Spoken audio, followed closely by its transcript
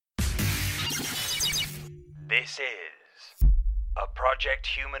This is a Project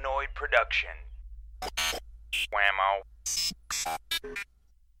Humanoid production. Whammo.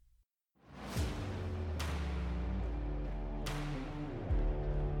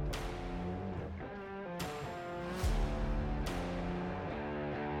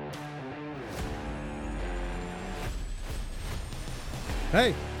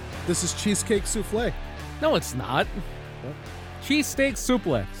 Hey, this is Cheesecake Souffle. No, it's not. Cheesesteak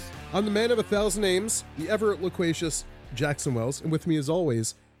suplex. I'm the man of 1,000 names, the ever loquacious Jackson Wells, and with me as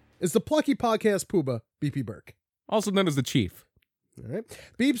always is the plucky podcast Pooba, BP Burke. Also known as the Chief. All right.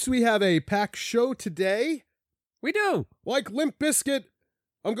 Beeps, we have a packed show today. We do. Like Limp Bizkit,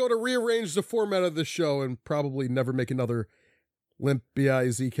 I'm going to rearrange the format of the show and probably never make another Limp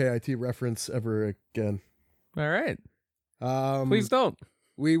B-I-Z-K-I-T reference ever again. All right. Please don't.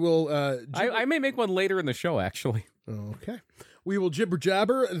 We will... I may make one later in the show, actually. Okay. We will jibber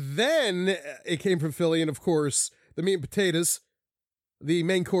jabber. Then it came from Philly, and of course, the meat and potatoes, the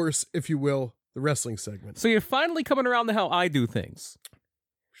main course, if you will, the wrestling segment. So you're finally coming around to how I do things.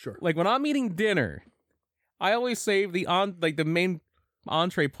 Sure. Like when I'm eating dinner, I always save the main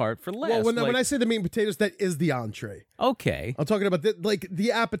entree part for last. Well, when I say the meat and potatoes, that is the entree. Okay. I'm talking about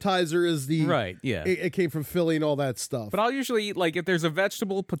the appetizer is the Right, yeah. It came from Philly and all that stuff. But I'll usually eat, like, if there's a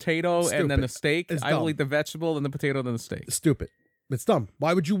vegetable, potato, and then a steak, It's I will dumb. eat the vegetable, then the potato, then the steak. Stupid. It's dumb.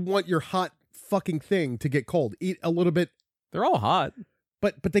 Why would you want your hot fucking thing to get cold? Eat a little bit, They're all hot.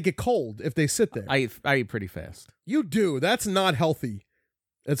 but they get cold if they sit there. I eat pretty fast. You do. That's not healthy.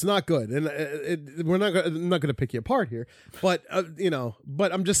 It's not good, and I'm not going to pick you apart here, but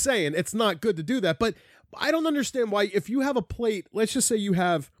but I'm just saying it's not good to do that. But I don't understand why, if you have a plate, let's just say you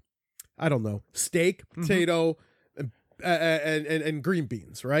have, I don't know, steak, potato, and green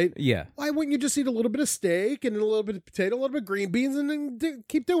beans, right? Yeah. Why wouldn't you just eat a little bit of steak and a little bit of potato, a little bit of green beans, and then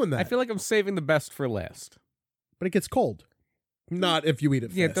keep doing that? I feel like I'm saving the best for last. But it gets cold. Not if you eat it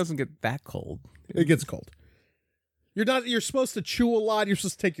fast. Yeah, it doesn't get that cold. It gets cold. You're supposed to chew a lot. You're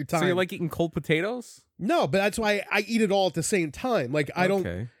supposed to take your time. So you like eating cold potatoes? No, but that's why I eat it all at the same time. Like, I don't,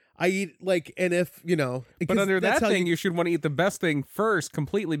 Okay. I eat, like, and if, But because under that's that how thing, you should want to eat the best thing first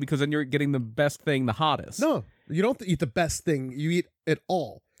completely, because then you're getting the best thing the hottest. no, you don't eat the best thing. You eat it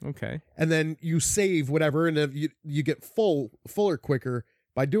all. Okay. And then you save whatever, and if you get fuller quicker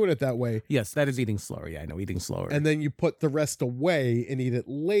by doing it that way. Yes, that is eating slower. Yeah, I know, eating slower. And then you put the rest away and eat it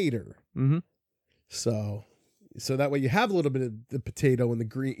later. Mm-hmm. So that way you have a little bit of the potato and the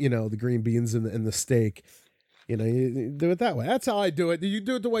green beans and the steak. You do it that way. That's how I do it. You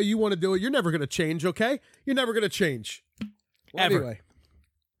do it the way you want to do it. You're never going to change, okay? You're never going to change. Well, Ever. Anyway,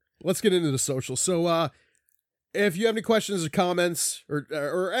 let's get into the social. So if you have any questions or comments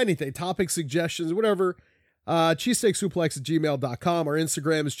or anything, topic suggestions, whatever, cheesesteaksuplex@gmail.com. Our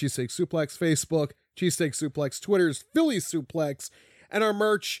Instagram is Cheesesteak Suplex, Facebook, Cheesesteak Suplex, Twitter is Philly Suplex, and our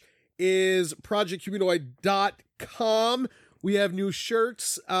merch is projecthumanoid.com. We have new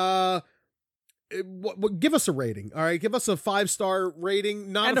shirts. Give us a rating, all right? Give us a 5-star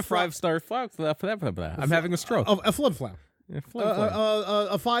rating, not and a fro- 5-star flag. I'm having a stroke. a flim flam. Yeah, flim flam.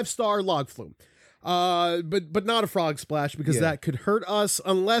 A 5-star log flume. But not a frog splash, because Yeah. that could hurt us,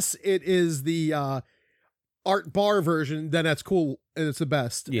 unless it is the art bar version. Then that's cool and it's the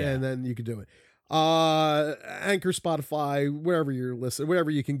best. Yeah. And then you can do it. Anchor, Spotify, wherever you're listening, wherever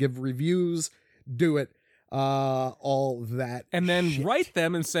you can give reviews, do it. All that. And then shit. write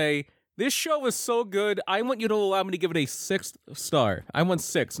them and say, this show is so good, I want you to allow me to give it a 6th star. I want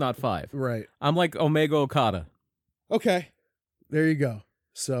 6, not 5. Right. I'm like Omega Okada. Okay. There you go.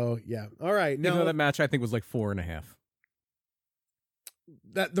 So yeah. All right. Even though Now that match I think was like 4.5.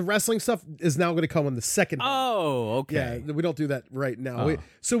 that the wrestling stuff is now going to come on the second. Oh, okay. Yeah, we don't do that right now. Oh.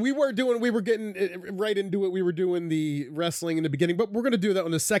 We were getting right into it. We were doing the wrestling in the beginning, but we're going to do that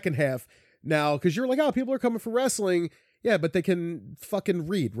on the second half now, because you're like, oh, people are coming for wrestling. Yeah, but they can fucking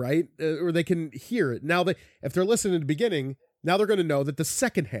read, right? Or they can hear it. Now, if they're listening in the beginning, now they're going to know that the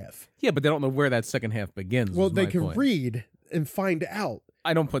second half. Yeah, but they don't know where that second half begins. Well, is they my can point. read and find out.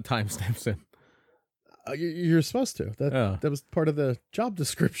 I don't put timestamps in. You're supposed to. That was part of the job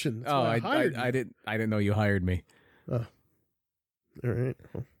description. That's why I hired you. I didn't know you hired me. All right.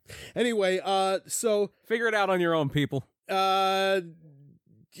 Anyway, so Figure it out on your own, people. yeah,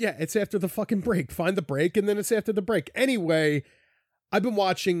 it's after the fucking break. Find the break, and then it's after the break. Anyway, I've been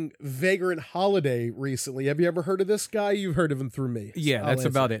watching Vagrant Holiday recently. Have you ever heard of this guy? You've heard of him through me. Yeah, that's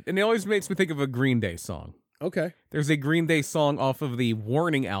about it. And it always makes me think of a Green Day song. Okay. There's a Green Day song off of the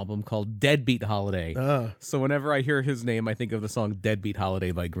Warning album called Deadbeat Holiday. So whenever I hear his name, I think of the song Deadbeat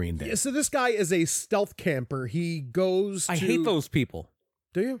Holiday by Green Day. Yeah, so this guy is a stealth camper. He goes to... I hate those people.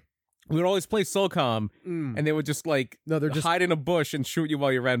 Do you? We would always play SOCOM, and they would just like No, they're just hide in a bush and shoot you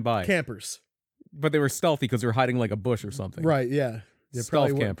while you ran by. campers. But they were stealthy because they were hiding like a bush or something. Right, yeah. Yeah,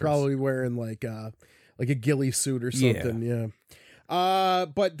 Stealth campers. probably wearing like a ghillie suit or something, yeah.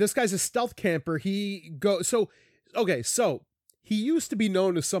 But this guy's a stealth camper. He used to be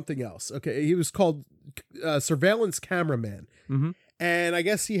known as something else. Okay, he was called surveillance cameraman. Mm-hmm. And I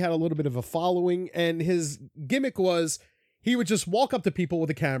guess he had a little bit of a following, and his gimmick was he would just walk up to people with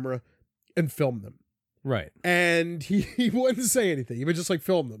a camera and film them. Right. And he wouldn't say anything. He would just like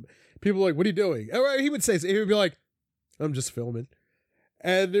film them. People were like, "What are you doing?" Or he would be like, "I'm just filming."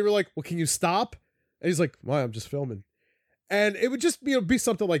 And they were like, "Well, can you stop?" And he's like, "Why? I'm just filming." And it would just be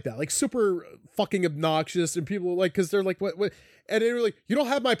something like that, like super fucking obnoxious. And people were like, because they're like, what? And they were like, "You don't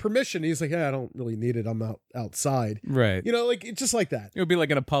have my permission." And he's like, "Yeah, I don't really need it. I'm outside." Right. You know, like it's just like that. It would be like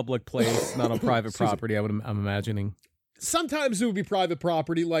in a public place, not on private property. I'm imagining. Sometimes it would be private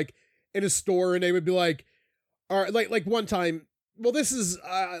property, like in a store, and they would be like, "All right," like one time. Well, this is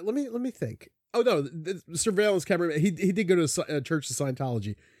let me think. Oh no, the surveillance camera. He did go to a Church of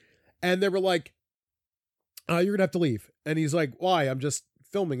Scientology, and they were like, "You're gonna have to leave." And he's like, "Why? I'm just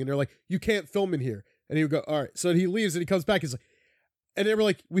filming." And they're like, "You can't film in here." And he would go, "All right." So he leaves and he comes back. He's like, and they were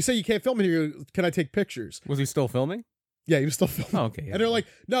like, "We say you can't film in here. Can I take pictures?" Was he still filming? Yeah, he was still filming. Oh, okay. Yeah. And they're like,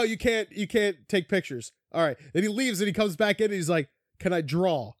 "No, you can't take pictures." All right. Then he leaves and he comes back in and he's like, "Can I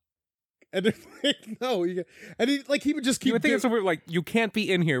draw?" And they're like, "No." And he would just keep. You would think it's somewhere like, "You can't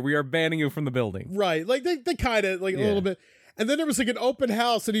be in here. We are banning you from the building." Right. Like they kind of like a little bit. And then there was like an open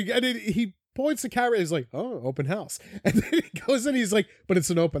house, and he points the camera. And he's like, "Oh, open house." And then he goes in. He's like, "But it's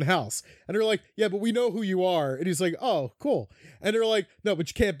an open house." And they're like, "Yeah, but we know who you are." And he's like, "Oh, cool." And they're like, "No, but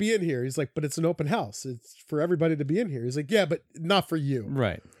you can't be in here." He's like, "But it's an open house. It's for everybody to be in here." He's like, "Yeah, but not for you."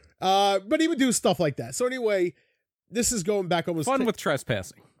 Right. But he would do stuff like that. So anyway, this is going back almost fun with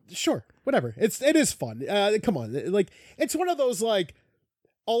trespassing. Sure, whatever. It is fun. Come on, like it's one of those like.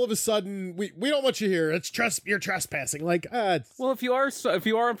 All of a sudden, we don't want you here. You're trespassing. Like, well, if you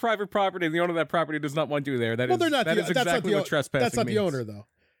are on private property and the owner of that property does not want you there, that is exactly what trespassing means. That's not the owner, though.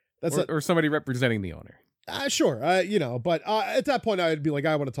 Or somebody representing the owner. Sure, but at that point, I'd be like,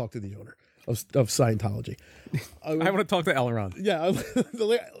 I want to talk to the owner of Scientology. I want to talk to Elron. Yeah,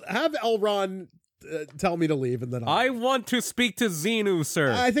 have Elron tell me to leave, and then I want to speak to Xenu,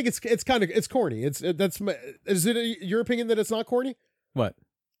 sir. I think it's corny. Is it your opinion that it's not corny? What?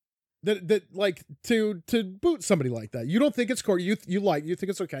 That like to boot somebody like that. You don't think it's corny. You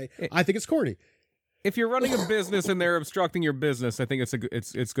think it's okay. I think it's corny. If you're running a business and they're obstructing your business, I think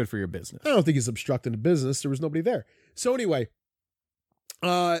it's good for your business. I don't think he's obstructing the business. There was nobody there. So anyway,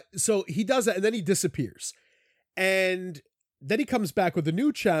 so he does that and then he disappears. And then he comes back with a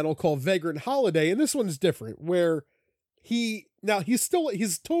new channel called Vagrant Holiday, and this one's different where he's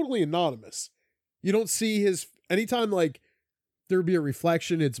totally anonymous. You don't see his anytime like there be a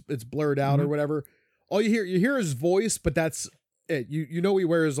reflection, it's blurred out or whatever. All you hear his voice, but that's it. You know he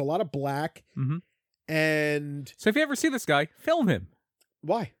wears a lot of black. Mm-hmm. And so if you ever see this guy, film him.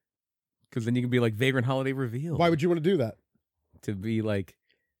 Why? Because then you can be like Vagrant Holiday revealed. Why would you want to do that? To be like,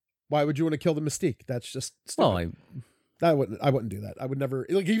 why would you want to kill the Mystique? That's just stupid. I wouldn't do that. I would never,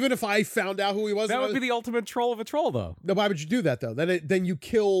 like, even if I found out who he was. That would be the ultimate troll of a troll, though. No, why would you do that though? Then you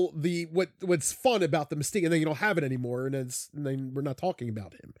kill what's fun about the Mystique, and then you don't have it anymore, and then we're not talking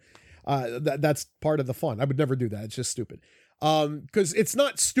about him. That's part of the fun. I would never do that. It's just stupid. Because it's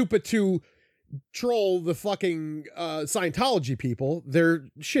not stupid to troll the fucking Scientology people. They're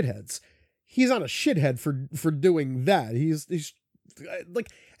shitheads. He's not a shithead for doing that. He's like,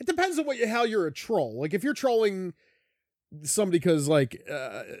 it depends on how you're a troll. Like if you're trolling somebody because like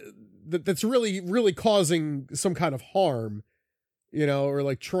that's really causing some kind of harm, or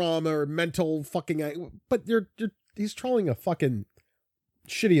like trauma or mental fucking, but he's trolling a fucking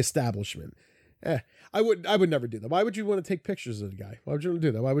shitty establishment. I would never do that. Why would you want to take pictures of the guy? Why would you want to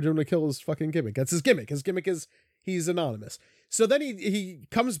do that? Why would you want to kill his fucking gimmick? That's his gimmick. His gimmick is he's anonymous. So then he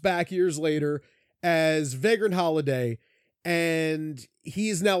comes back years later as Vagrant Holiday, and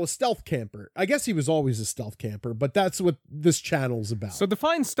he's now a stealth camper. I guess he was always a stealth camper, but that's what this channel's about. So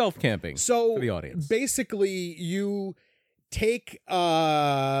define stealth camping for the audience. Basically, you take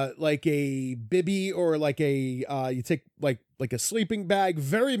like a bibby or like you take like a sleeping bag,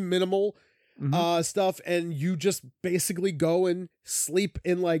 very minimal stuff, and you just basically go and sleep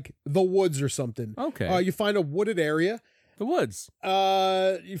in like the woods or something. Okay. You find a wooded area. The woods.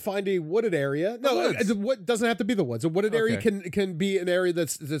 You find a wooded area. No, it doesn't have to be the woods. A wooded area can be an area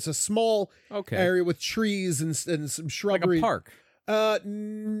that's a small area with trees and some shrubbery. Like a park.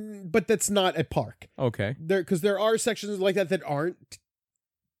 But that's not a park. Okay. Because there are sections like that aren't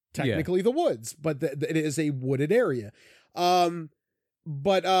technically the woods, but it is a wooded area.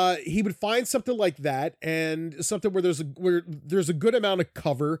 But he would find something like that, and something where there's a good amount of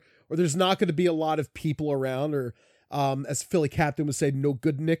cover, or there's not going to be a lot of people around, or as Philly Captain would say, no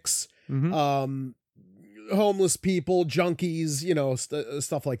good nicks. Homeless people, junkies,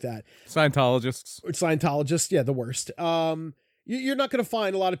 stuff like that. Scientologists, yeah, the worst. You're not going to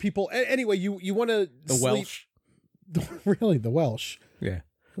find a lot of people. Anyway, you want to Welsh. Really, the Welsh? Yeah.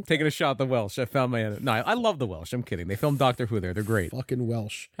 Taking a shot at the Welsh. I found my... No, I love the Welsh. I'm kidding. They filmed Doctor Who there. They're great. Fucking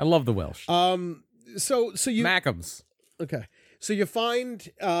Welsh. I love the Welsh. So you... Mackems. Okay. So you find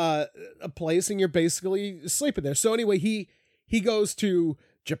a place and you're basically sleeping there. So anyway, he goes to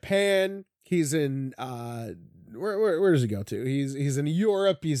Japan. He's in... Where does he go to? He's in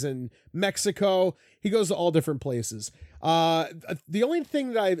Europe. He's in Mexico. He goes to all different places. The only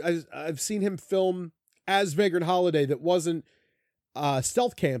thing that I've seen him film as Vagrant Holiday that wasn't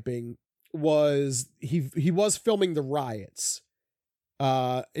stealth camping was he was filming the riots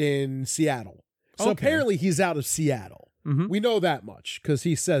in Seattle. So apparently he's out of Seattle. We know that much because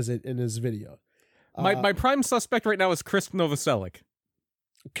he says it in his video. My prime suspect right now is Chris Novoselic.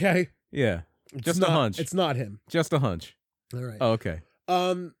 Okay. Yeah. Just a hunch. It's not him. Just a hunch. All right. Oh, okay.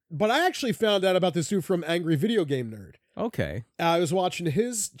 But I actually found out about this dude from Angry Video Game Nerd. Okay. I was watching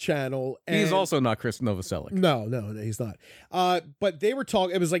his channel. And he's also not Chris Novoselic. No, he's not. But they were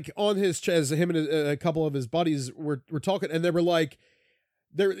talking. It was like on his as him and a couple of his buddies were talking, and they were like,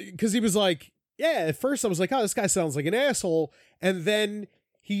 because he was like, yeah. At first, I was like, oh, this guy sounds like an asshole, and then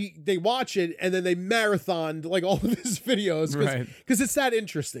they watch it and then they marathoned like all of his videos because it's that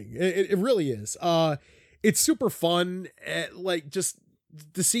interesting. It really is. It's super fun, like just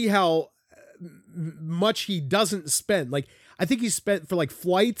to see how much he doesn't spend. Like I think he spent for like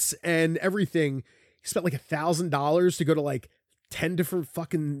flights and everything. He spent like $1,000 to go to like 10 different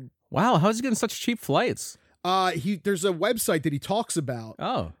fucking. Wow, how's he getting such cheap flights? There's a website that he talks about.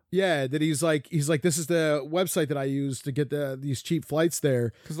 Oh. Yeah, that he's like, this is the website that I use to get these cheap flights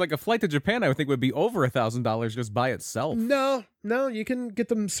there. Because like a flight to Japan, I would think would be over $1,000 just by itself. No, you can get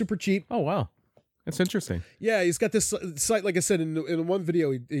them super cheap. Oh, wow. That's interesting. Yeah, he's got this site, like I said, in one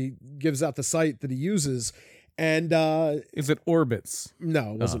video, he gives out the site that he uses. And is it Orbitz?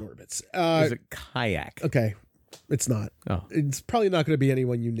 No, it wasn't Orbitz. Is it Kayak? Okay. It's not. Oh. It's probably not going to be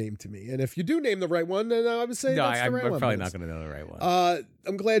anyone you name to me. And if you do name the right one, then I would say that's the right one. I'm probably not going to know the right one.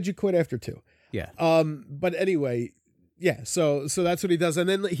 I'm glad you quit after 2. Yeah. But anyway, yeah. So that's what he does, and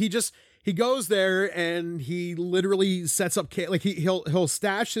then he goes there and he literally sets up like he'll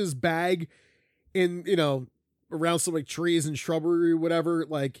stash his bag in around some like trees and shrubbery or whatever.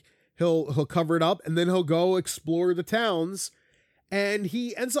 Like he'll cover it up, and then he'll go explore the towns. And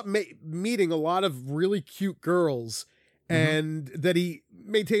he ends up meeting a lot of really cute girls, and that he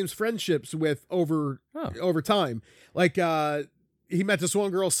maintains friendships with over time. Like he met this one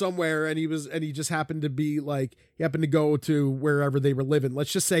girl somewhere, and he just happened to be like he happened to go to wherever they were living.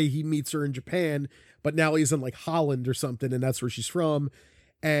 Let's just say he meets her in Japan, but now he's in like Holland or something, and that's where she's from.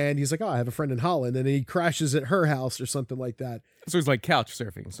 And he's like, oh, I have a friend in Holland, and he crashes at her house or something like that. So he's like couch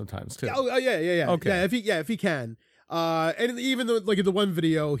surfing sometimes too. Oh yeah. Okay. Yeah, if he can. And even though, like in the one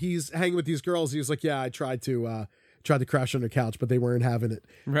video, he's hanging with these girls. He was like, "Yeah, I tried to crash on their couch, but they weren't having it."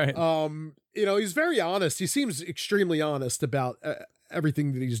 Right. He's very honest. He seems extremely honest about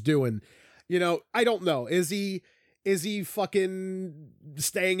everything that he's doing. I don't know. Is he fucking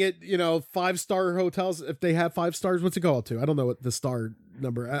staying at 5-star hotels if they have 5 stars? What's it go up to? I don't know what the star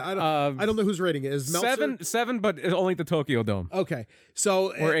number. I don't know whose rating it is. Meltzer? 7, but only the Tokyo Dome. Okay, so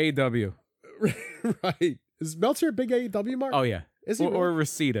or AEW. Right. Is Meltzer a big AEW mark? Oh yeah, is he? Or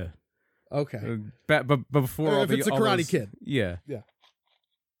Reseda? Okay, but before if it's a Karate Kid, yeah.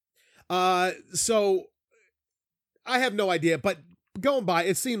 So I have no idea, but going by,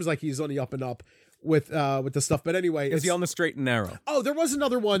 it seems like he's on the up and up with the stuff. But anyway, is he on the straight and narrow? Oh, there was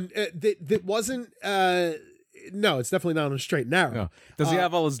another one that wasn't. No, it's definitely not on a straight and narrow. No. Does he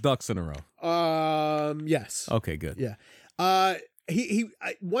have all his ducks in a row? Yes. Okay, good. Yeah.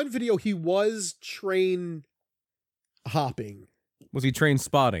 One video he was train hopping. Was he train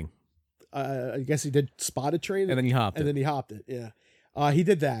spotting? I guess he did spot a train and then he hopped it. Yeah. He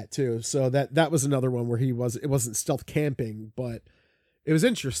did that too. So that was another one where it wasn't stealth camping, but it was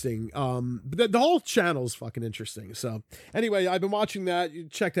interesting. But the whole channel is fucking interesting. So anyway, I've been watching that. You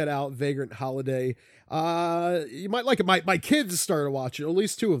check that out, Vagrant Holiday. You might like it. My kids started watching, at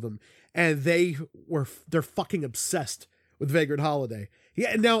least 2 of them, and they're fucking obsessed with Vagrant Holiday.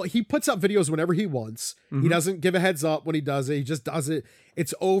 Yeah, now he puts up videos whenever he wants. He doesn't give a heads up when he does it. He just does it.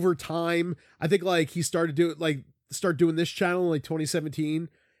 It's over time. I think like he started doing this channel in like 2017,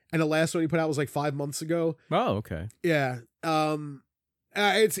 and the last one he put out was like 5 months ago. Oh, okay. Yeah.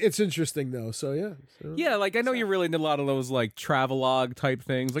 It's interesting though. So yeah. Yeah, like I know you're really into a lot of those like travelogue type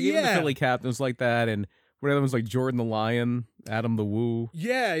things, like even the Yeah. Philly Captains like that, and what other ones like Jordan the Lion, Adam the Woo.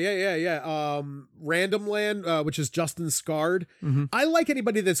 Yeah. Random Land, which is Justin Scarred. Mhm. I like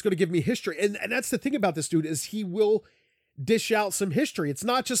anybody that's going to give me history, and that's the thing about this dude is he will dish out some history. It's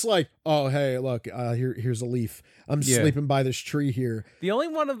not just like, oh hey, look, here's a leaf. I'm sleeping by this tree here. The only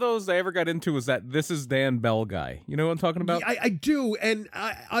one of those I ever got into was that This Is Dan Bell guy. You know what I'm talking about? I do, and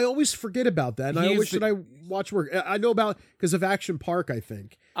I always forget about that. And I always should I watch work. I know about because of Action Park, I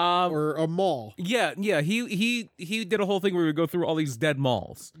think, or a mall. Yeah. He did a whole thing where we would go through all these dead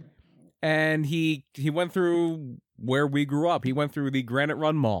malls, and he went through where we grew up. He went through the Granite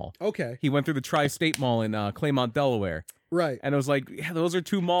Run Mall. Okay, He went through the Tri-State Mall in Claymont, Delaware. right. And it was like, yeah, those are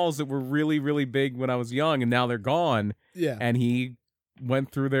two malls that were really, really big when I was young, and now they're gone. Yeah, And he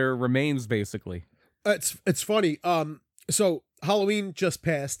went through their remains, basically. it's funny. So Halloween just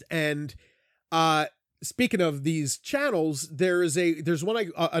passed, and speaking of these channels, there's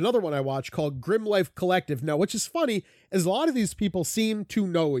another one I watch called Grim Life Collective. Now, which is funny, is a lot of these people seem to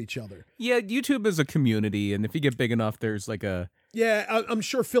know each other. Yeah, YouTube is a community, and if you get big enough, there's like a... Yeah, I'm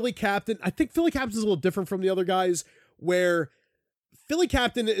sure Philly Captain. I think Philly Captain's a little different from the other guys, where Philly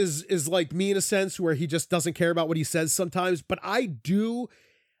Captain is like me in a sense, where he just doesn't care about what he says sometimes. But I do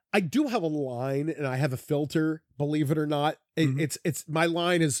have a line, and I have a filter. Believe it or not, it's my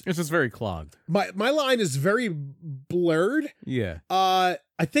line is It's just very clogged. my line is very blurred. Yeah, I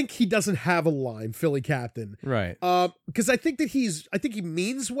think he doesn't have a line, Philly Captain. right. Because I think he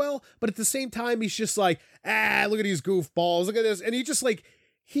means well, but at the same time, he's just like, look at these goofballs, look at this, and he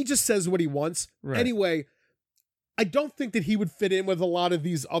just says what he wants. Right. Anyway, I don't think that he would fit in with a lot of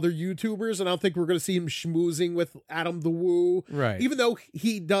these other YouTubers, and I don't think we're going to see him schmoozing with Adam the Woo. Right. Even though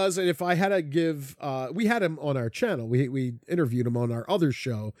he does, and if I had to give, we had him on our channel. We interviewed him on our other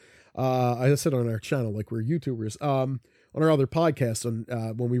show. I said on our channel, like we're YouTubers. On our other podcast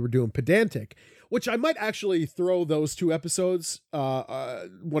when we were doing Pedantic, which I might actually throw those 2 episodes, 1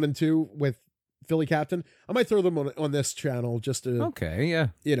 and 2 with Philly Captain. I might throw them on this channel just to, Okay, yeah.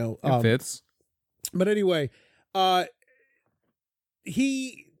 it Fits. But anyway,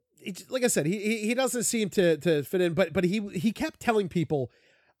 he like I said, he doesn't seem to fit in, but he kept telling people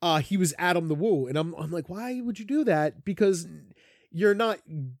he was Adam the Woo, and I'm like, why would you do that? Because you're not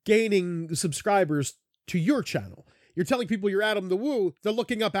gaining subscribers to your channel. You're telling people you're Adam the Woo. They're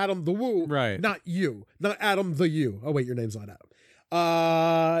looking up Adam the Woo, Right. not you, not Adam the You. Oh wait, your name's not Adam.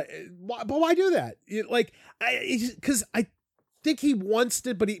 But why do that? Because I think he wants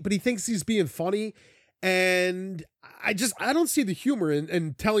to, but he thinks he's being funny, and I don't see the humor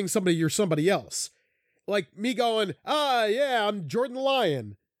in telling somebody you're somebody else. Like me going, yeah, I'm Jordan the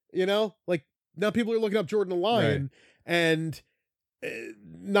Lion. You know, like now people are looking up Jordan the Lion and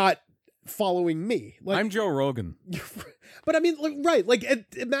not following me. Like, I'm Joe Rogan. but I mean, right? Like,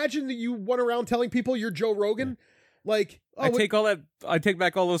 imagine that you went around telling people you're Joe Rogan. Like, I take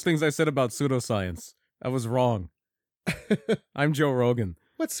back all those things I said about pseudoscience. I was wrong. I'm Joe Rogan.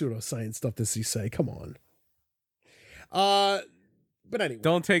 What pseudoscience stuff does he say? Come on. But anyway,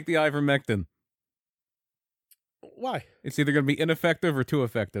 Don't take the ivermectin. why? It's either going to be ineffective or too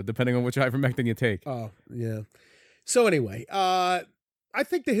effective, depending on which ivermectin you take. Oh, yeah. So anyway, I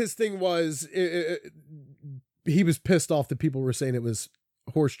think that his thing was he was pissed off that people were saying it was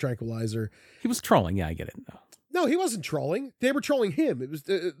horse tranquilizer. He was trolling. Yeah, I get it. No, he wasn't trolling. They were trolling him. It was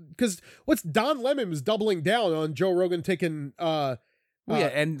because Don Lemon was doubling down on Joe Rogan taking. Well, yeah,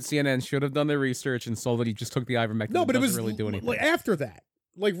 and CNN should have done their research and saw that he just took the ivermectin. No, but it was really do anything. like after that.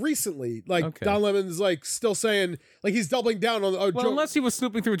 Like recently, like Okay. Don Lemon's like still saying like he's doubling down on Well, Joe. unless he was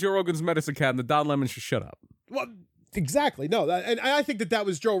snooping through Joe Rogan's medicine cabinet, Don Lemon should shut up. Well, exactly. No, and I think that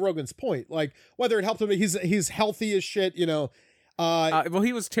was Joe Rogan's point. Like whether it helped him, he's healthy as shit. You know. Well,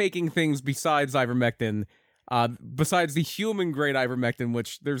 he was taking things besides ivermectin, besides the human grade ivermectin,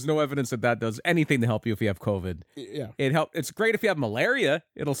 which there's no evidence that does anything to help you if you have COVID. Yeah. It's great if you have malaria.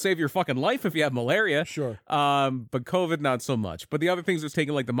 It'll save your fucking life if you have malaria. Sure. But COVID, not so much. But the other things was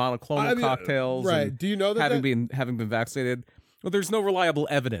taking like the monoclonal cocktails, right? and Do you know that having been vaccinated? Well, there's no reliable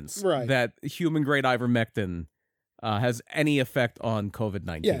evidence Right. that human grade ivermectin has any effect on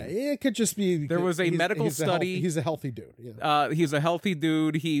COVID-19. Yeah, it could just be. There was a medical study. He's a healthy dude. Yeah. He's a healthy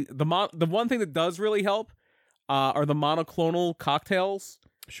dude. The one thing that does really help are the monoclonal cocktails,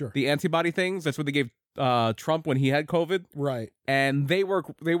 Sure. the antibody things. That's what they gave Trump when he had COVID, Right. and they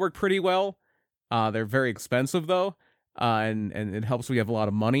work pretty well. They're very expensive though. and it helps we have a lot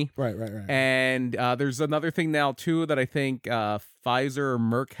of money. Right. And there's another thing now too that I think Pfizer or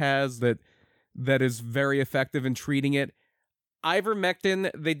Merck has that is very effective in treating it.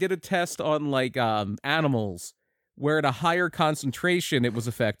 Ivermectin, they did a test on like animals where at a higher concentration it was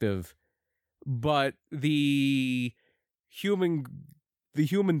effective, but the human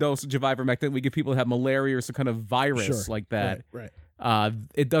dosage of ivermectin we give people who have malaria or some kind of virus like that. Right.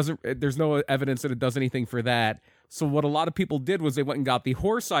 It doesn't. There's no evidence that it does anything for that. So what a lot of people did was they went and got the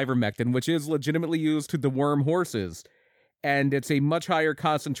horse ivermectin, which is legitimately used to deworm horses, and it's a much higher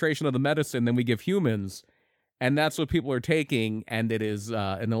concentration of the medicine than we give humans, and that's what people are taking, and it is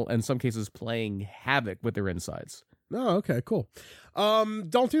in some cases playing havoc with their insides. Oh, okay, cool.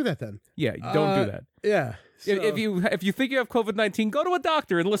 Don't do that then. Yeah, don't do that. Yeah. If you think you have COVID-19, go to a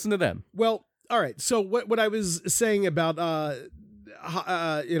doctor and listen to them. Well, all right. So what I was saying about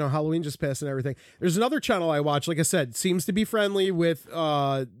Halloween just passed and everything. There's another channel I watch. Like I said, seems to be friendly with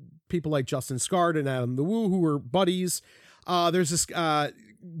people like Justin Scard and Adam the Woo, who are buddies. There's this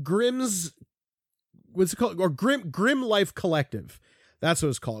Grimm's, what's it called? Or Grimm Life Collective. That's what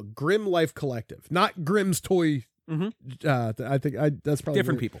it's called. Grimm Life Collective, not Grimm's Toy. Mm-hmm. I think that's probably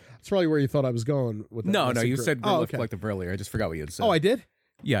different people. That's probably where you thought I was going with that. No, you said Grimm Life okay. Collective earlier. I just forgot what you had said. Oh, I did?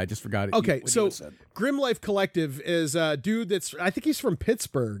 Yeah, I just forgot it. Okay, so Grimm Life Collective is a dude that's, I think he's from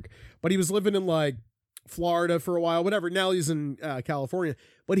Pittsburgh, but he was living in like Florida for a while, whatever. Now he's in California,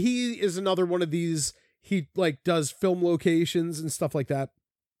 but he is another one of these. He like does film locations and stuff like that.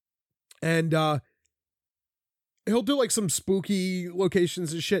 And he'll do like some spooky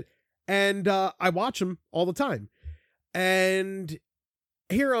locations and shit. And I watch him all the time. And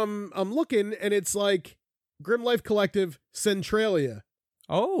here I'm looking, and it's like Grimm Life Collective Centralia.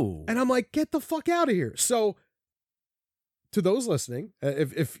 Oh. And I'm like, get the fuck out of here. So to those listening,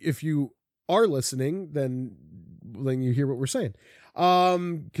 if you are listening, then you hear what we're saying.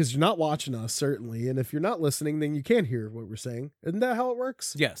 Because you're not watching us, certainly. And if you're not listening, then you can't hear what we're saying. Isn't that how it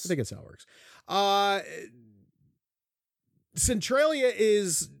works? Yes. I think that's how it works. Centralia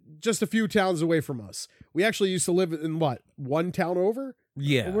is just a few towns away from us. We actually used to live in what? One town over?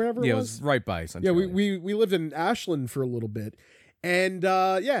 Yeah. Wherever it was right by Centralia. Yeah, we lived in Ashland for a little bit. And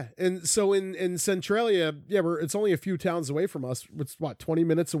and so in Centralia, it's only a few towns away from us. It's what, 20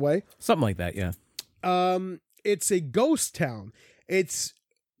 minutes away? Something like that, yeah. It's a ghost town. It's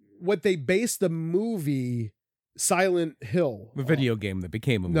what they based the movie Silent Hill. The video game that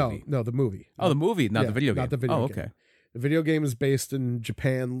became a movie. No, the movie. Oh, the movie, not the video game. Not the video game. Okay. The video game is based in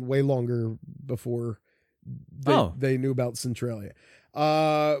Japan way longer before they knew about Centralia.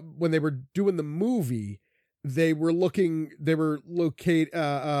 When they were doing the movie, they were doing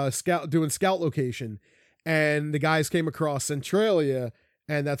scout location, and the guys came across Centralia,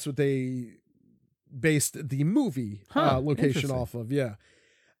 and that's what they based the movie location off of. Yeah.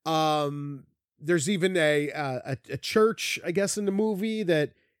 There's even a church, I guess, in the movie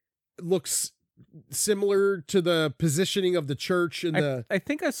that looks similar to the positioning of the church in I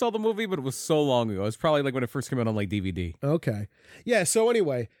think I saw the movie, but it was so long ago. It was probably like when it first came out on like DVD. Okay. Yeah, so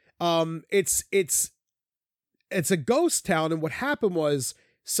anyway, it's a ghost town, and what happened was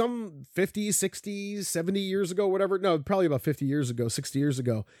some 50, 60, 70 years ago, whatever. No, probably about 50 years ago, 60 years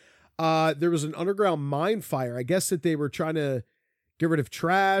ago. There was an underground mine fire. I guess that they were trying to get rid of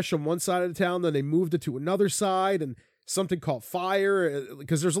trash on one side of the town, then they moved it to another side, and something caught fire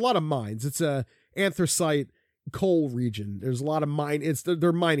because there's a lot of mines. It's a anthracite coal region. There's a lot of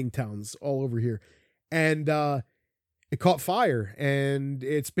they're mining towns all over here. And it caught fire, and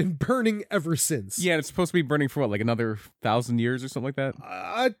it's been burning ever since. Yeah, it's supposed to be burning for what, like another 1,000 years or something like that?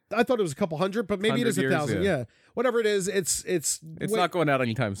 I thought it was a couple hundred, but maybe it is 1,000. Yeah. Whatever it is, it's not going out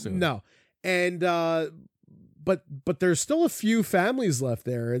anytime soon. No. And but there's still a few families left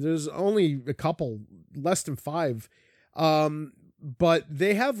there. There's only a couple, less than 5. But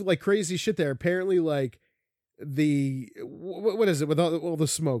they have like crazy shit there. Apparently, like what is it with all the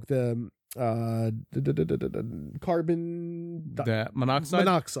smoke? The carbon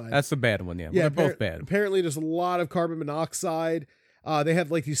monoxide. That's the bad one. Yeah, they're both bad. Apparently, there's a lot of carbon monoxide. They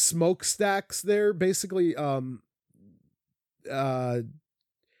have like these smokestacks there, basically, to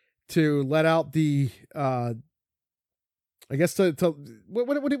let out the I guess to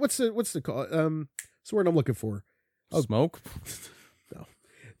what's the call? It's the word I'm looking for. Smoke? No.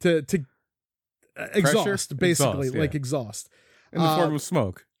 To exhaust, basically, exhaust, yeah. like exhaust. In the form of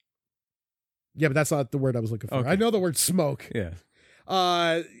smoke. Yeah, but that's not the word I was looking for. Okay. I know the word smoke. Yeah.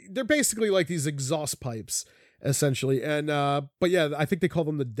 They're basically like these exhaust pipes, essentially. And but yeah, I think they call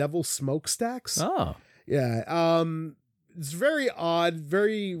them the devil smokestacks. Oh. Yeah. it's very odd,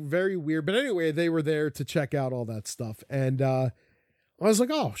 very, very weird. But anyway, they were there to check out all that stuff. And I was like,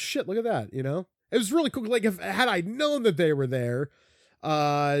 oh, shit, look at that, you know? It was really cool. Like, had I known that they were there,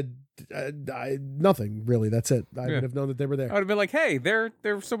 nothing, really. That's it. I would have known that they were there. I would have been like, hey, they're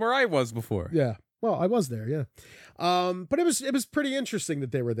somewhere I was before. Yeah. Well, I was there, yeah. But it was pretty interesting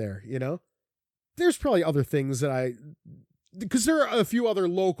that they were there, you know? There's probably other things that because there are a few other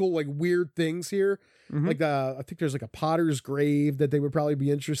local, like, weird things here. Mhm. Like, I think there's like a potter's grave that they would probably be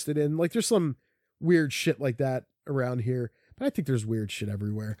interested in. Like, there's some weird shit like that around here. But I think there's weird shit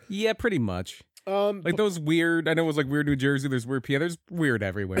everywhere. Yeah, pretty much. Like But- those weird, I know it was like weird New Jersey, there's weird PA, there's weird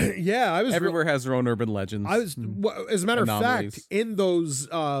everywhere. yeah, I was Everywhere has their own urban legends. as a matter of fact, anomalies. in those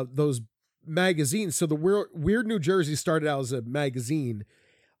magazines. So the Weird New Jersey started out as a magazine,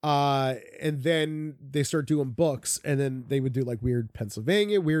 and then they started doing books, and then they would do like Weird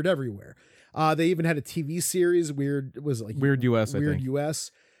Pennsylvania, Weird everywhere. They even had a TV series, Weird was it like Weird US, I Weird think.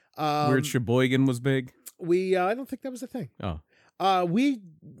 US. Weird Sheboygan was big. I don't think that was a thing. Oh. We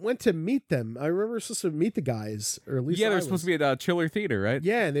went to meet them. I remember we were supposed to meet the guys, or at least Yeah, I they're was. supposed to be at Chiller Theater, right?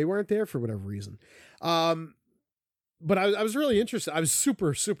 Yeah, and they weren't there for whatever reason. But I was really interested. I was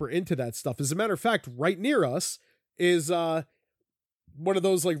super, super into that stuff. As a matter of fact, right near us is one of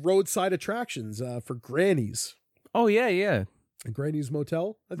those like roadside attractions for grannies. Oh, yeah. Granny's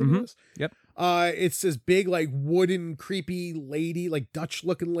Motel, I think it is. Yep. It's this big, like, wooden, creepy lady, like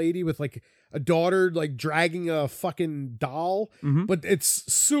Dutch-looking lady with like a daughter, like dragging a fucking doll. Mhm. But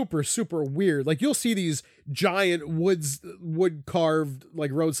it's super, super weird. Like, you'll see these giant wood carved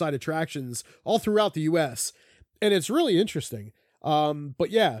like roadside attractions all throughout the U.S. and it's really interesting. But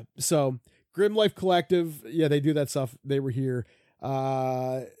yeah, so Grim Life Collective, yeah, they do that stuff. They were here.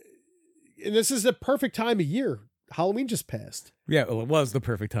 And this is the perfect time of year. Halloween just passed. Yeah, well, it was the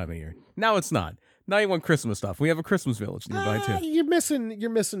perfect time of year. Now it's not. Now you want Christmas stuff. We have a Christmas village nearby, too. You're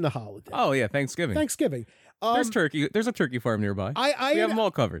missing the holiday. Oh, yeah, Thanksgiving. Thanksgiving. There's turkey. There's a turkey farm nearby. I we have them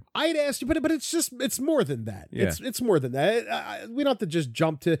all covered. I'd asked you, but it's more than that. Yeah. It's more than that. We don't have to just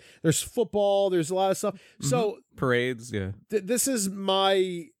jump to. There's football. There's a lot of stuff. So Parades, yeah. this is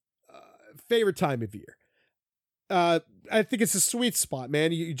my favorite time of year. I think it's a sweet spot,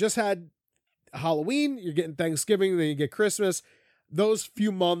 man. You just had Halloween. You're getting Thanksgiving. Then you get Christmas. Those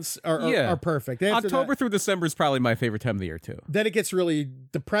few months are perfect. After October that, through December is probably my favorite time of the year, too. then it gets really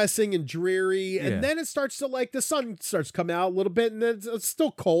depressing and dreary, and Yeah. then it starts to like the sun starts to come out a little bit, and then it's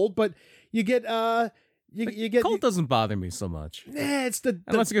still cold, but you get you get Cold doesn't bother me so much. Nah, it's the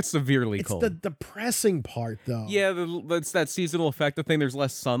Unless it gets severely it's cold. the depressing part though. Yeah, it's that seasonal effect of thing. There's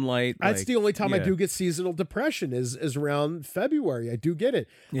less sunlight. That's like, the only time I yeah. do get seasonal depression is around February. I do get it.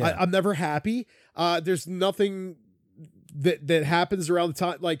 Yeah. I'm never happy. There's nothing that happens around the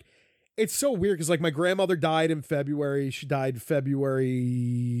time. Like, it's so weird because like my grandmother died in February. She died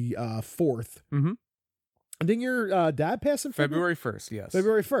February 4th. Mhm. And then your dad passed in February? February 1st, yes.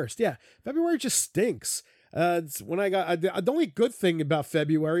 February 1st. Yeah. February just stinks. It's when I got the only good thing about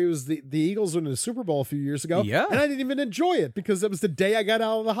February was the Eagles went to the Super Bowl a few years ago. Yeah. And I didn't even enjoy it because it was the day I got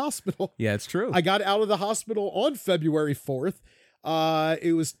out of the hospital. Yeah, it's true. I got out of the hospital on February 4th.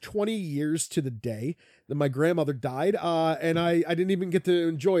 It was 20 years to the day that my grandmother died. And I didn't even get to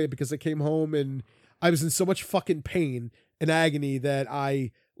enjoy it because I came home and I was in so much fucking pain and agony that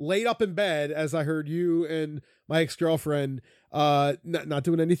I laid up in bed as I heard you and my ex-girlfriend not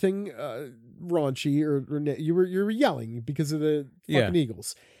doing anything raunchy or you were yelling because of the fucking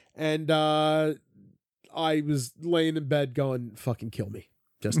Eagles. And I was laying in bed going, fucking kill me.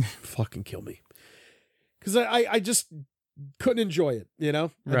 Just fucking kill me. Because I just couldn't enjoy it, you know?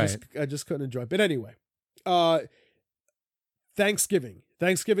 I just couldn't enjoy it. But anyway, Thanksgiving.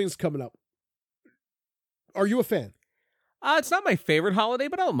 Thanksgiving's coming up. Are you a fan? It's not my favorite holiday,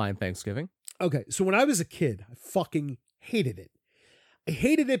 but I don't mind Thanksgiving. Okay, so when I was a kid, I fucking hated it. I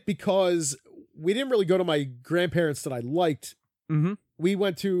hated it because we didn't really go to my grandparents that I liked. Mm-hmm. We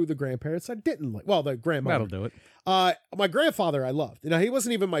went to the grandparents I didn't like. Well, the grandmother. That'll do it. My grandfather I loved. He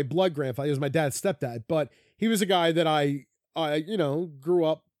wasn't even my blood grandfather. He was my dad's stepdad, but he was a guy that I grew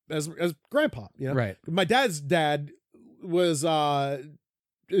up as grandpa. You know, Right. My dad's dad was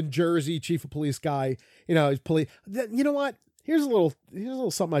in Jersey, chief of police guy. You know, he's police. You know what? Here's a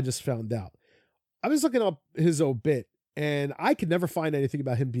little something I just found out. I was looking up his obit, and I could never find anything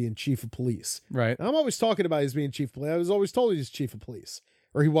about him being chief of police. Right. And I'm always talking about his being chief of police. I was always told he's chief of police,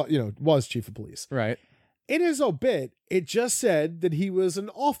 or he was chief of police. Right. In his obit, it just said that he was an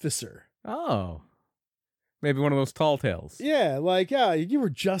officer. Oh. Maybe one of those tall tales. Yeah, like, yeah, you were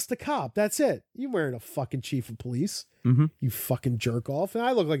just a cop. That's it. You weren't a fucking chief of police. Mm-hmm. You fucking jerk off. And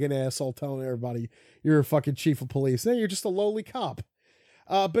I look like an asshole telling everybody you're a fucking chief of police. No, you're just a lowly cop.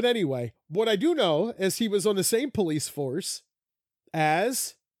 But anyway, what I do know is he was on the same police force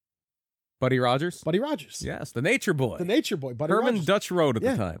as Buddy Rogers? Buddy Rogers. Yes, the Nature Boy. The Nature Boy, Buddy Herman Rogers. Dutch Road at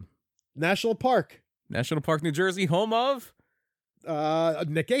Yeah. the time. National Park. National Park, New Jersey, home of?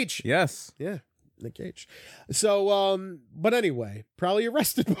 Nick Cage. Yes. Yeah, Nick Cage. So, but anyway, probably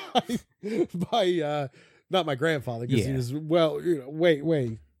arrested by not my grandfather because he Yeah. was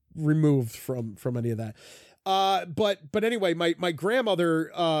way removed from any of that. But anyway, my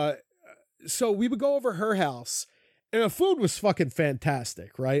grandmother. So we would go over her house, and the food was fucking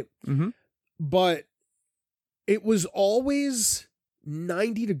fantastic, right? Mm-hmm. But it was always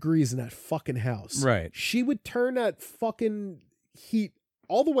 90 degrees in that fucking house. Right. She would turn that fucking heat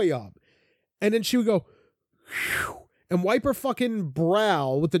all the way up, and then she would go "Phew," and wipe her fucking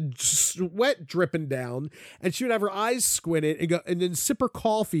brow with the sweat dripping down, and she would have her eyes squinted and go, and then sip her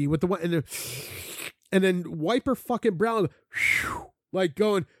coffee with the wet, and then wipe her fucking brow, and go, "Phew," like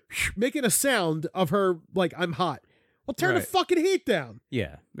going, "Phew," making a sound of her like I'm hot. Well, turn the Right. fucking heat down.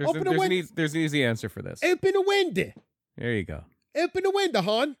 Yeah. Open the window. There's an easy answer for this. Open the window. There you go. Open the window,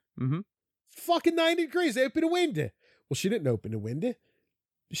 hon. Mm-hmm. Fucking 90 degrees. Open the window. Well, she didn't open the window.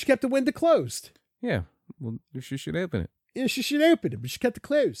 She kept the window closed. Yeah. Well, she should open it. Yeah, she should open it, but she kept it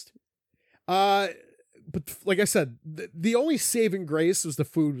closed. But like I said, the only saving grace was the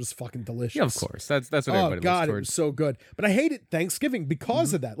food was fucking delicious. Yeah, of course. That's what Oh everybody God, looks it towards. was so good. But I hated Thanksgiving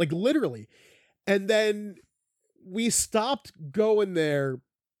because of that, like literally. And then we stopped going there.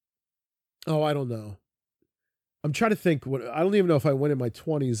 Oh, I don't know. I'm trying to think. I don't even know if I went in my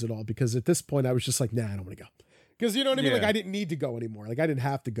 20s at all because at this point I was just like, nah, I don't want to go. Because you know what I mean? Yeah. Like I didn't need to go anymore. Like I didn't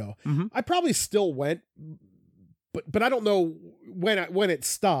have to go. Mhm. I probably still went, but I don't know when it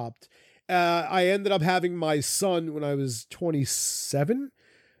stopped. I ended up having my son when I was 27.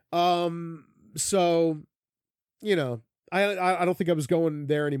 So, you know, I don't think I was going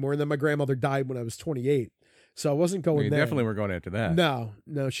there anymore. And then my grandmother died when I was 28. So I wasn't going You there. definitely were going after that.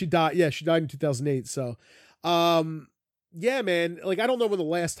 No, she died. Yeah, she died in 2008. So, yeah, man, like I don't know when the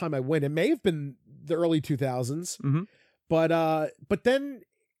last time I went. It may have been the early 2000s. Mhm. But then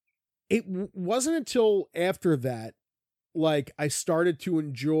it wasn't until after that, like I started to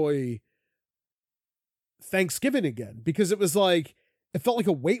enjoy Thanksgiving again because it was like, it felt like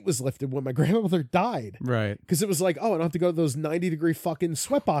a weight was lifted when my grandmother died. Right. Because it was like, oh, I don't have to go to those 90-degree fucking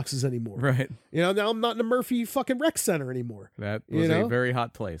sweat boxes anymore. Right. You know, now I'm not in a Murphy fucking rec center anymore. That You was know? a very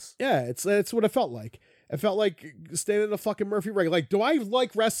hot place. Yeah, it's what it felt like. It felt like standing in a fucking Murphy ring. Like, do I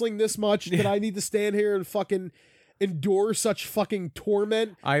like wrestling this much that I need to stand here and fucking endure such fucking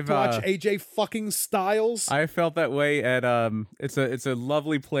torment I've to watch AJ fucking Styles? I felt that way at it's a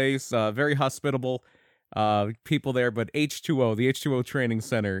lovely place, very hospitable people there, but H2O, the H2O training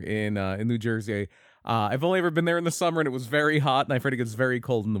center in New Jersey. I've only ever been there in the summer and it was very hot and I've heard it gets very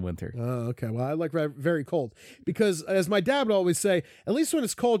cold in the winter. Oh, okay. Well, I like very cold because, as my dad would always say, at least when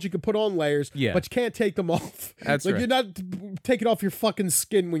it's cold, you can put on layers, Yeah. but you can't take them off. That's like right. you're not taking off your fucking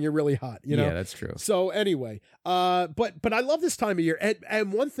skin when you're really hot. You know. Yeah, that's true. So anyway, but I love this time of year,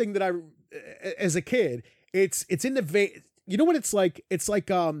 and one thing that I, as a kid, it's in the vein. You know what it's like? It's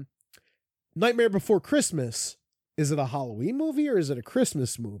like Nightmare Before Christmas. Is it a Halloween movie or is it a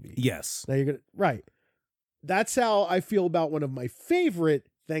Christmas movie? Yes. Now you're gonna right. That's how I feel about one of my favorite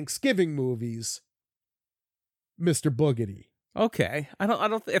Thanksgiving movies, Mr. Boogedy. Okay. I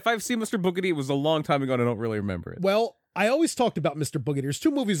don't if I've seen Mr. Boogedy, it was a long time ago and I don't really remember it. Well, I always talked about Mr. Boogedy. There's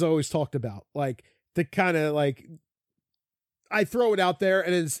two movies I always talked about, like to kind of like I throw it out there,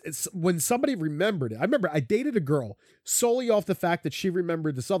 and it's when somebody remembered it. I remember I dated a girl solely off the fact that she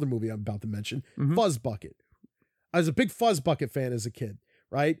remembered this other movie I'm about to mention, Mhm. Fuzz Bucket. I was a big Fuzz Bucket fan as a kid,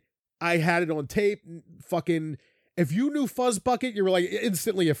 right? I had it on tape. Fucking, if you knew Fuzz Bucket, you were like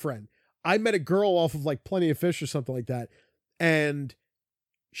instantly a friend. I met a girl off of like Plenty of Fish or something like that, and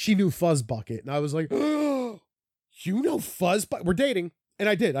she knew Fuzz Bucket, and I was like, oh, you know Fuzz Bucket? We're dating. And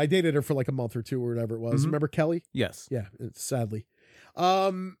I did. I dated her for like a month or two or whatever it was. Mhm. Remember Kelly? Yes. Yeah, sadly.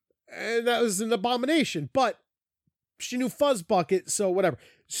 And that was an abomination, but she knew Fuzz Bucket, so whatever.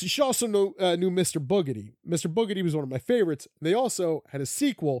 She also knew Mr. Boogedy. Mr. Boogedy was one of my favorites. They also had a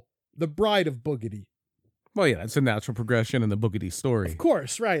sequel, The Bride of Boogedy. Well, yeah, that's a natural progression in the Boogedy story. Of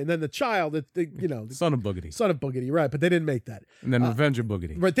course, right. And then the child, the Son of Boogedy. son of Boogedy, right. But they didn't make that. And then Revenge of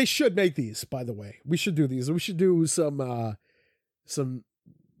Boogedy. Right, they should make these, by the way. We should do these. We should do some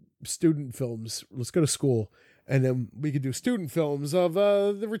student films. Let's go to school, and then we could do student films of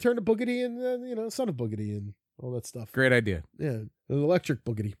the Return of Boogedy and Son of Boogedy, and all that stuff. Great idea. Yeah, an electric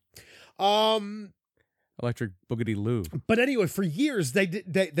boogity. Electric Boogity Lou. But anyway, for years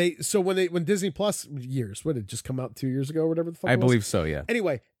when Disney Plus years, what did it just come out 2 years ago or whatever the fuck I it was? believe so, yeah.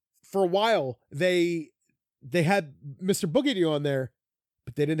 Anyway, for a while they had Mr. Boogedy on there,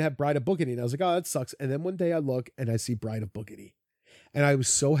 but they didn't have Bride of Boogedy. And I was like, oh, that sucks. And then one day I look and I see Bride of Boogedy. And I was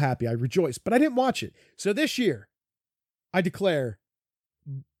so happy. I rejoiced, but I didn't watch it. So this year, I declare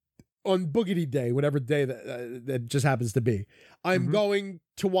on Boogedy Day, whatever day that just happens to be, I'm going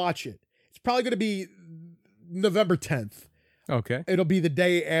to watch it. It's probably going to be November 10th. Okay. It'll be the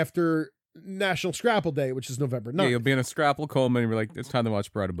day after National Scrapple Day, which is November 9th. Yeah, you'll be in a Scrapple coma and you're like, it's time to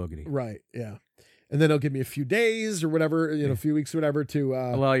watch Bride of Boogedy. Right, yeah. And then they'll give me a few days or whatever, a few weeks or whatever to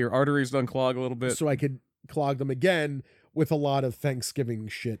allow your arteries to unclog a little bit. so I could clog them again with a lot of Thanksgiving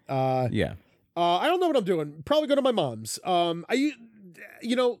shit. Yeah. I don't know what I'm doing. Probably go to my mom's. I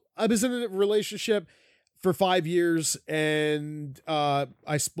was in a relationship for 5 years and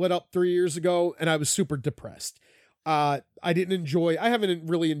I split up 3 years ago and I was super depressed. I haven't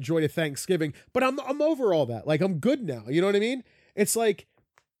really enjoyed a Thanksgiving, but I'm over all that. Like, I'm good now. You know what I mean? It's like,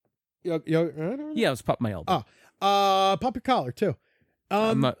 I don't know. Yeah, let's pop my elbow. Pop your collar too.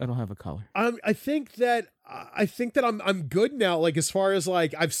 I don't have a collar. I think that I'm good now. Like, as far as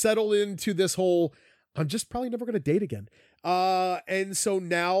like I've settled into this whole, I'm just probably never going to date again. And so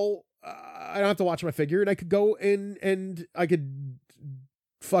now I don't have to watch my figure, and I could go in and I could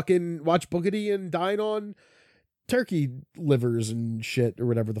fucking watch Boogedy and dine on turkey livers and shit or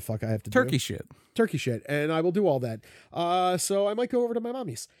whatever the fuck I have to do. Turkey shit. And I will do all that. So I might go over to my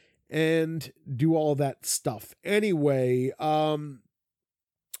mommy's and do all that stuff. Anyway,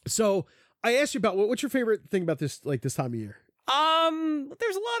 so I asked you about what's your favorite thing about this time of year?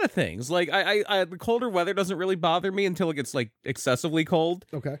 There's a lot of things. Like I the colder weather doesn't really bother me until it gets like excessively cold.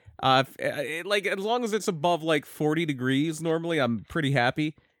 Okay. Like as long as it's above like 40 degrees, normally I'm pretty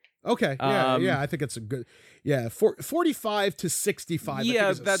happy. Okay. Yeah. I think it's a good. Yeah, 45 to 65.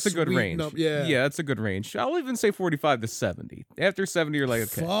 Yeah, that's a good range. Yeah, that's a good range. I'll even say 45 to 70. After 70, you're like,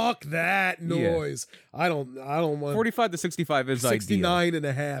 okay. Fuck that noise. Yeah. I don't want 45 to 65 is 69 ideal. and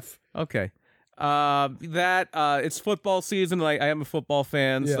a half. Okay. It's football season. I am a football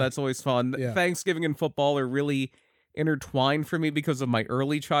fan, so that's always fun. Yeah. Thanksgiving and football are really intertwined for me because of my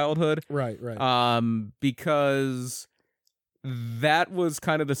early childhood. Right. Because that was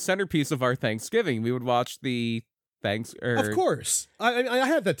kind of the centerpiece of our Thanksgiving. We would watch the Of course. I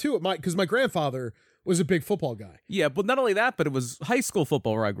had that too because my grandfather was a big football guy. Yeah, but not only that, but it was high school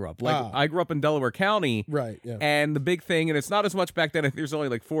football where I grew up. Like I grew up in Delaware County. Right, yeah. And the big thing, and it's not as much back then, there's only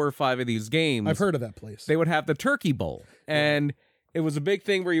like 4 or 5 of these games. I've heard of that place. They would have the Turkey Bowl. And it was a big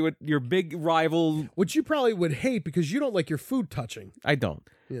thing where your big rival, which you probably would hate because you don't like your food touching. I don't.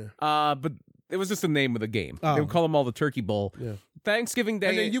 Yeah. But it was just the name of the game. They would call them all the Turkey Bowl. Yeah. Thanksgiving Day.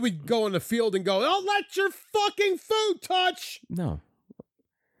 And then you would go on the field and go, "Don't let your fucking food touch." No.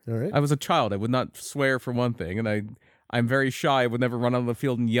 All right. I was a child. I would not swear for one thing, and I'm very shy. I would never run out on the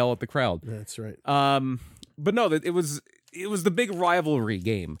field and yell at the crowd. That's right. But no, it was the big rivalry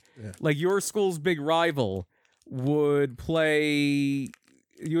game. Yeah. Like your school's big rival would play.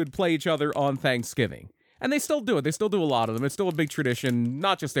 You would play each other on Thanksgiving. And they still do it. They still do a lot of them. It's still a big tradition,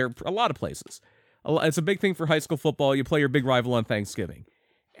 not just there, a lot of places. It's a big thing for high school football. You play your big rival on Thanksgiving.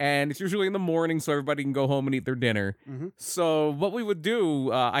 And it's usually in the morning so everybody can go home and eat their dinner. Mm-hmm. So what we would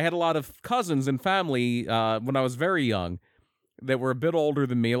do, I had a lot of cousins and family when I was very young that were a bit older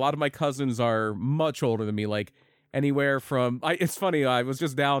than me. A lot of my cousins are much older than me, like anywhere from... it's funny, I was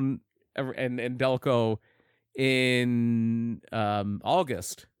just down in Delco in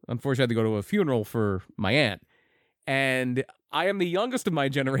August. Unfortunately, I had to go to a funeral for my aunt. And I am the youngest of my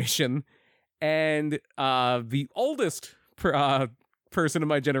generation, and the oldest person in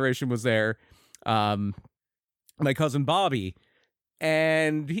my generation was there, my cousin Bobby,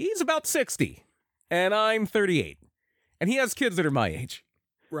 and he's about 60, and I'm 38. And he has kids that are my age.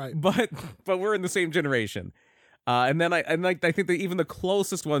 Right. But we're in the same generation. And then I think that even the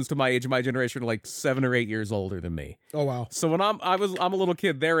closest ones to my age, my generation, are like 7 or 8 years older than me. Oh wow! So when I'm a little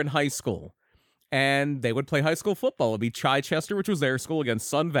kid, they're in high school, and they would play high school football. It'd be Chichester, which was their school, against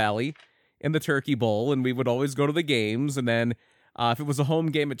Sun Valley in the Turkey Bowl, and we would always go to the games. And then if it was a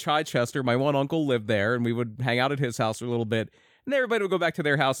home game at Chichester, my one uncle lived there, and we would hang out at his house for a little bit. And everybody would go back to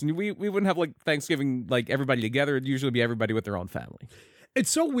their house, and we wouldn't have like Thanksgiving like everybody together. It'd usually be everybody with their own family. It's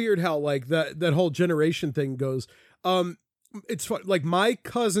so weird how like that whole generation thing goes. It's fun. Like my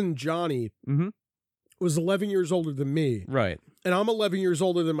cousin Johnny was 11 years older than me. Right. And I'm 11 years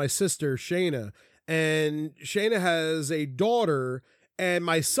older than my sister Shayna. And Shayna has a daughter, and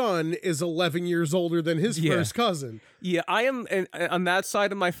my son is 11 years older than his Yeah. first cousin. Yeah, I am on that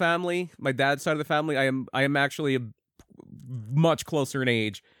side of my family, my dad's side of the family. I am actually much closer in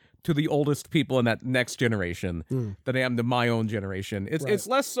age to the oldest people in that next generation than I am to my own generation. It's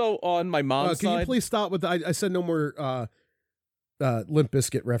less so on my mom's Can side. you please stop with I said no more Limp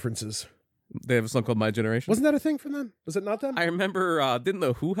Bizkit references. They have a song called My Generation. Wasn't that a thing for them? Was it not them? I remember, didn't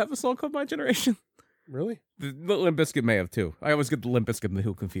the Who have a song called My Generation? Really? The Limp Bizkit may have too. I always get the Limp Bizkit and the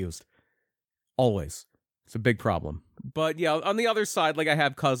Who confused. Always. It's a big problem. But yeah, on the other side, like I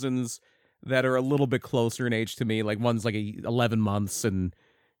have cousins that are a little bit closer in age to me. Like one's like 11 months and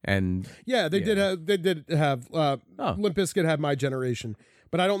Yeah, they Yeah. did have Limp Bizkit had My Generation,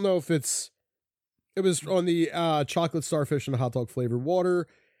 but I don't know if it was on the Chocolate Starfish and Hot Dog Flavored Water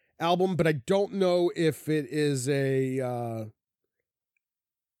album, but I don't know if it is a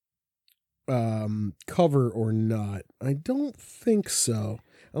cover or not. I don't think so.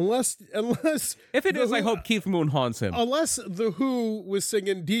 Unless if it The is, I Who- hope Keith Moon haunts him. unless the Who was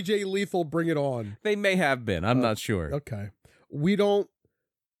singing DJ Lethal Bring It On. They may have been. I'm not sure. Okay. We don't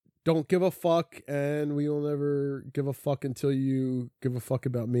give a fuck, and we will never give a fuck until you give a fuck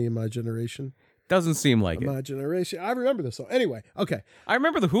about me and my generation. Doesn't seem like it. My generation. I remember this song. Anyway, okay. I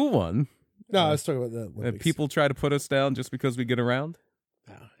remember the Who one. No, I was talking about the That Olympics. people try to put us down just because we get around.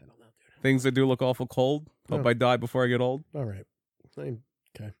 Oh, I don't know, dude. Things that do look awful cold. Hope No. I die before I get old. All right. Okay.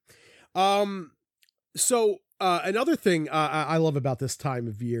 So another thing I love about this time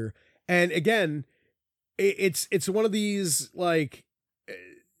of year, and again, it's one of these like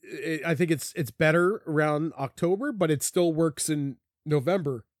I think it's better around October, but it still works in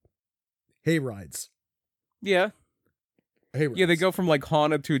November. Hay rides. Yeah. Hay rides. Yeah, they go from like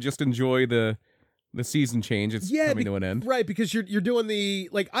haunted to just enjoy the season change. It's coming to an end. Right, because you're doing the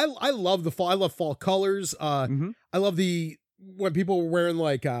like I love the fall. I love fall colors. Mhm. I love when people were wearing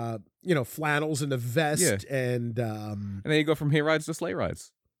like flannels and a vest and And then you go from hay rides to sleigh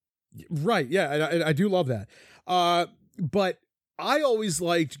rides. right, yeah, and I do love that. But I always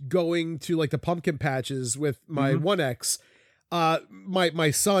liked going to like the pumpkin patches with my 1X. My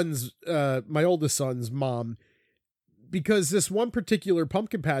oldest son's mom, because this one particular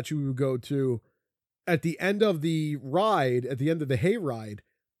pumpkin patch we would go to at the end of the ride, at the end of the hay ride,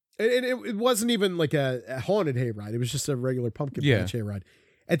 and it wasn't even like a haunted hay ride. It was just a regular pumpkin patch hay ride.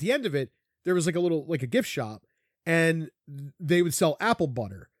 At the end of it, there was like a gift shop, and they would sell apple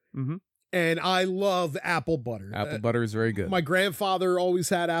butter. Mm-hmm. And I love apple butter. Apple butter is very good. My grandfather always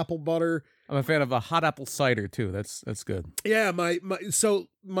had apple butter. I'm a fan of a hot apple cider too. That's good. Yeah, my son.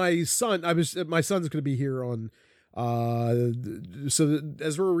 My son's going to be here on.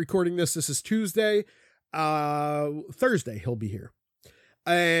 As we're recording this is Tuesday. Thursday he'll be here,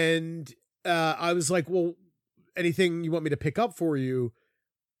 and I was like, well, anything you want me to pick up for you?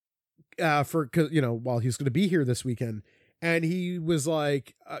 While he's going to be here this weekend. And he was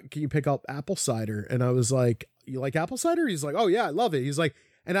like, can you pick up apple cider? And I was like, you like apple cider? He's like, oh yeah, I love it. He's like,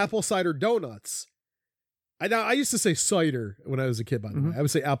 and apple cider donuts. I used to say cider when I was a kid, by the way. I would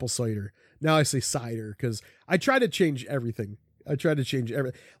say apple cider. Now I say cider because I try to change everything.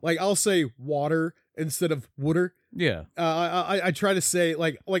 Like I'll say water instead of water. Yeah. I try to say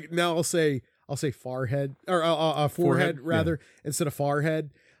like now I'll say forehead or forehead rather instead of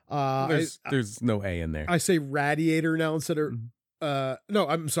forehead. There's no A in there. I say radiator now instead of no,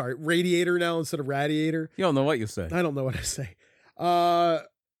 I'm sorry, radiator now instead of radiator. You don't know what you say. I don't know what I say.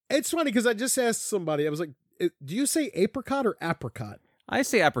 It's funny because I just asked somebody. I was like, "Do you say apricot or apricot?" I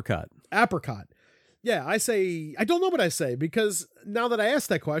say apricot. Apricot. Yeah, I don't know what I say because now that I asked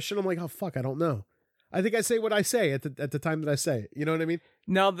that question, I'm like, "Oh fuck, I don't know." I think I say what I say at the time that I say it. You know what I mean?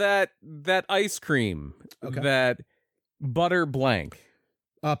 Now that ice cream, that butter blank.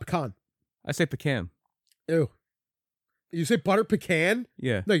 Pecan. I say pecan. Ew. You say butter pecan?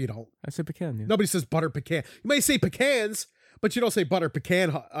 Yeah. No, you don't. I say pecan. Yeah. Nobody says butter pecan. You may say pecans, but you don't say butter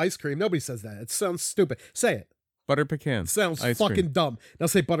pecan ice cream. Nobody says that. It sounds stupid. Say it. Butter pecan. It sounds ice fucking cream. dumb. Now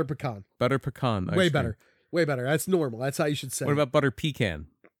say butter pecan. Butter pecan. Ice Way cream. better. Way better. That's normal. That's how you should say What it. about butter pecan?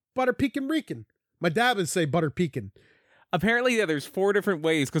 Butter pecan rican. My dad would say butter pecan. Apparently, yeah, there's 4 different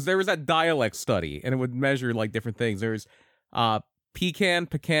ways because there was that dialect study and it would measure like different things. There's pecan,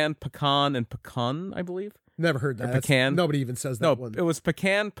 pecan, pecan, and pecan, I believe. Never heard that. That's- pecan? Nobody even says that No, one. it was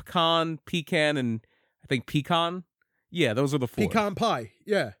pecan, pecan, and I think pecan. Yeah, those are the 4. Pecan pie.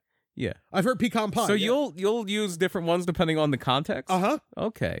 Yeah. Yeah. I've heard pecan pie. So yeah. you'll use different ones depending on the context. Uh-huh.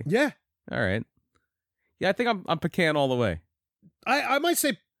 Okay. Yeah. All right. Yeah, I think I'm pecan all the way. I might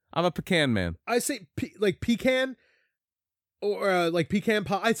say I'm a pecan man. I say like pecan or like pecan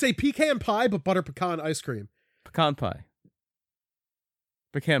pie. I'd say pecan pie, but butter pecan ice cream. Pecan pie.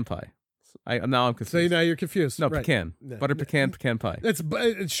 Pecan pie. Now I'm confused. So now you're confused. No, right. pecan. No. Butter pecan pie.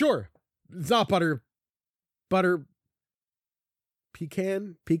 It's sure. It's not butter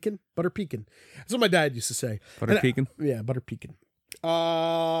pecan. Butter pecan. That's what my dad used to say. Butter And pecan. Yeah, butter pecan.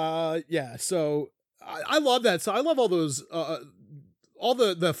 Yeah. So I love that. So I love all those. All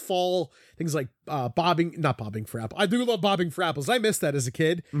the fall things like not bobbing for apple. I do love bobbing for apples. I missed that as a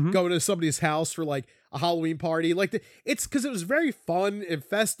kid, Mhm. going to somebody's house for like a Halloween party. Like it's because it was very fun and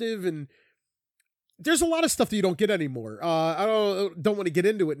festive, and there's a lot of stuff that you don't get anymore. I don't want to get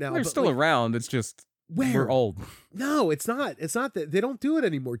into it now. They're but still like, around. It's just where? we're old. No, it's not. It's not that they don't do it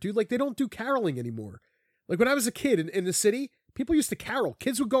anymore, dude. Like they don't do caroling anymore. Like when I was a kid in the city, people used to carol.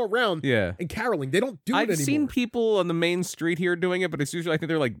 Kids would go around Yeah. and caroling. They don't do it anymore. I've seen people on the main street here doing it, but it's usually I think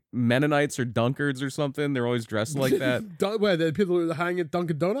they're like Mennonites or Dunkards or something. They're always dressed like that. What, the people who are hanging at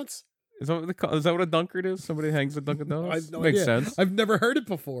Dunkin' Donuts? Is that what is that what a Dunkard is? Somebody hangs at Dunkin' Donuts? I have no Makes idea. sense. I've never heard it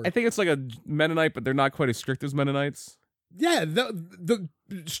before. I think it's like a Mennonite, but they're not quite as strict as Mennonites. Yeah,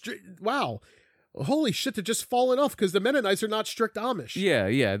 wow. Holy shit, they're just falling off because the Mennonites are not strict Amish. Yeah,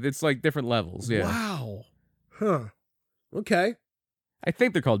 it's like different levels. Yeah, Wow. Huh. Okay. I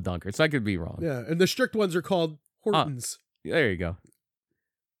think they're called Dunkards. I could be wrong. Yeah, and the strict ones are called Hortons. There you go.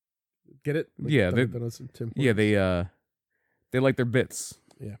 Get it? Yeah, Dunkin' Donuts and Tim Yeah, Hortons. they like their bits.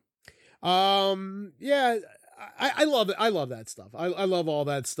 Yeah, I love it. I love that stuff. I love all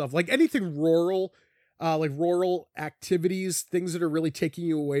that stuff. Like anything rural, like rural activities, things that are really taking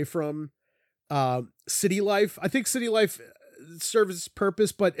you away from city life. I think city life serves its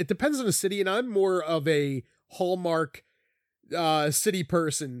purpose, but it depends on the city, and I'm more of a Hallmark city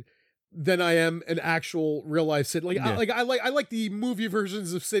person than I am an actual real life city. Like Yeah. I like the movie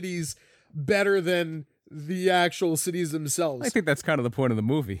versions of cities better than the actual cities themselves. I think that's kind of the point of the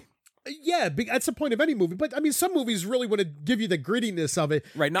movie, Yeah, that's the point of any movie. But I mean, some movies really want to give you the grittiness of it.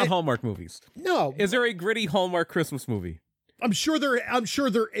 right? Not Hallmark movies. No, Is there a gritty Hallmark Christmas movie? I'm sure there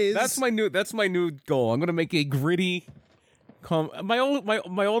is. That's my new goal. I'm gonna make a gritty. My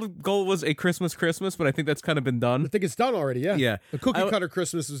old goal was a Christmas, but I think that's kind of been I done. think it's done already. Yeah. Yeah. The cookie cutter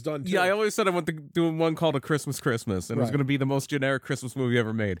Christmas is done too. Yeah, I always said I want to do one called A Christmas, and it was Right. going to be the most generic Christmas movie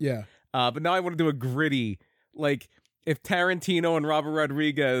ever made. Yeah. But now I want to do a gritty, like if Tarantino and Robert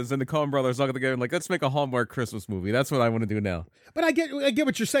Rodriguez and the Coen Brothers all get together and like, let's make a Hallmark Christmas movie. That's what I want to do now. But I get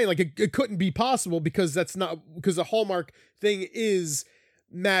what you're saying. Like it couldn't be possible because the Hallmark thing is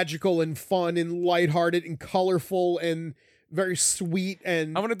magical and fun and lighthearted and colorful and very sweet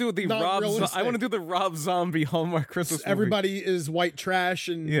and I want to do the not realistic. I want to do the Rob Zombie Hallmark Christmas movie. Everybody is white trash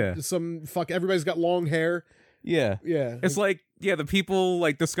and Yeah. everybody's got long hair. Yeah. Yeah. It's like, the people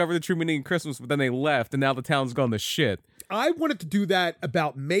like discovered the true meaning of Christmas, but then they left, and now the town's gone to shit. I wanted to do that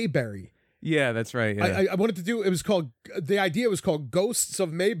about Mayberry. Yeah, that's right. Yeah. I wanted to do, the idea was called Ghosts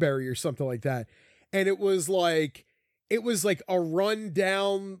of Mayberry or something like that. And it was like a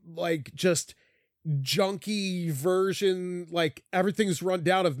rundown, like just junky version, like everything's run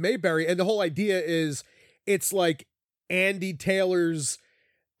down of Mayberry. And the whole idea is it's like Andy Taylor's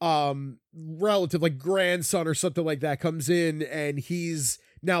relative, like grandson or something like that, comes in and he's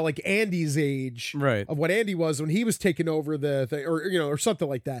now like Andy's age Right. of what Andy was when he was taking over the thing, or something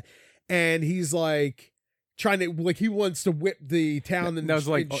like that. And he's like trying to, like, he wants to whip the town. And that was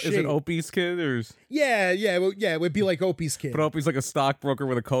like, is it Opie's kid or? Yeah, it would be like Opie's kid. But Opie's like a stockbroker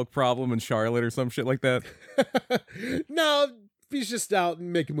with a coke problem in Charlotte or some shit like that. No, he's just out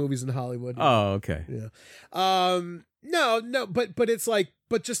and making movies in Hollywood. Oh, okay. Yeah. No, but it's like,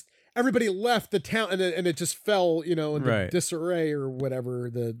 but just everybody left the town and it just fell, into Right. disarray or whatever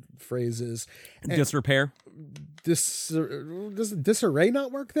the phrase is. And Disrepair? does disarray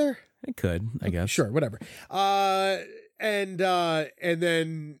not work there? It could, I guess. Sure, whatever. And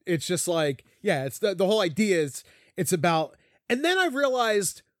then it's just like, yeah, it's the whole idea is it's about, and then I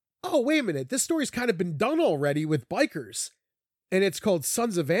realized, oh, wait a minute, this story's kind of been done already with bikers, and it's called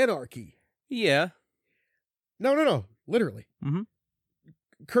Sons of Anarchy. Yeah. No, literally. Mhm.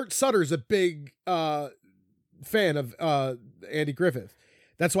 Kurt Sutter's a big fan of Andy Griffith.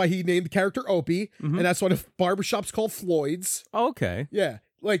 That's why he named the character Opie, Mhm. and that's why the barbershop's called Floyd's. Oh, okay. Yeah,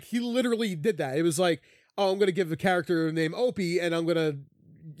 like he literally did that. It was like, oh, I'm going to give the character the name Opie, and I'm going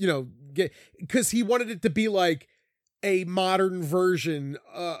to, get, because he wanted it to be like a modern version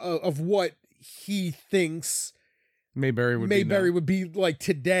of what he thinks Mayberry would be like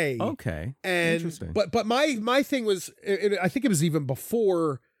today. be. Okay. And Interesting. but my thing was, I think it was even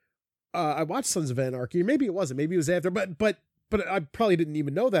before I watched Sons of Anarchy. Maybe it wasn't. Maybe it was after. But I probably didn't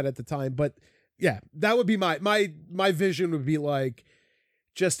even know that at the time. But yeah, that would be my vision would be like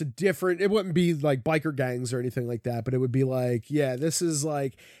just a different, it wouldn't be like biker gangs or anything like that, but it would be like, yeah, this is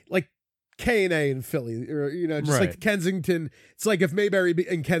like K&A in Philly, or, you know, just like Right. Kensington. It's like if Mayberry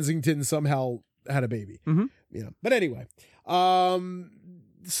and Kensington somehow had a baby, Mhm. you know. But anyway,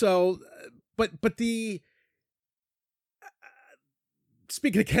 so, but the,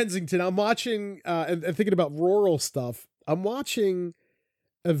 speaking of Kensington, I'm watching, and thinking about rural stuff, I'm watching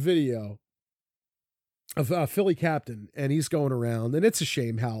a video of Philly Captain, and he's going around, and it's a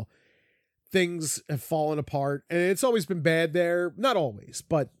shame how things have fallen apart, and it's always been bad there. Not always,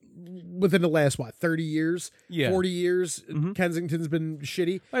 but within the last 30 years, Yeah. 40 years, Mhm. Kensington's been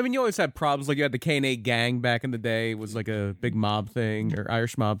shitty. I mean, you always had problems. Like you had the K&A gang back in the day. It was like a big mob thing or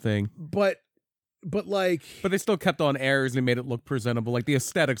Irish mob thing. But like, But they still kept on airs and they made it look presentable. Like the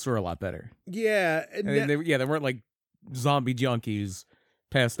aesthetics were a lot better. yeah, and And they weren't like zombie junkies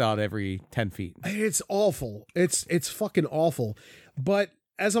passed out every 10 feet. it's awful. It's fucking awful. But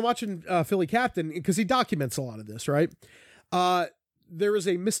as I'm watching Philly Captain, because he documents a lot of this, right? There is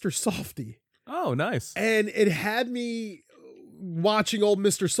a Mr. Softy, Oh, nice. and it had me watching old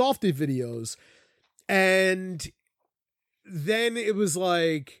Mr. Softy videos, and then it was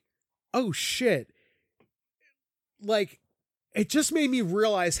like, oh shit. Like, it just made me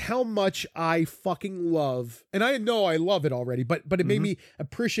realize how much I fucking love, and I know I love it already, but it made me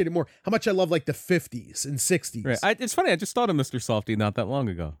appreciate it more, how much I love like the 50s and 60s. Right. It's funny. I just thought of Mr. Softy not that long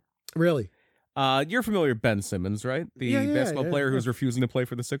ago. Really? You're familiar with Ben Simmons, right? The Yeah, yeah, basketball yeah, player yeah. who's refusing to play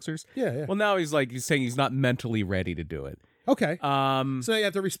for the Sixers. Yeah, yeah. Well, now he's saying he's not mentally ready to do it. Okay. Um, So now you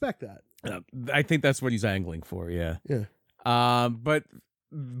have to respect that. I think that's what he's angling for. Yeah. Yeah. But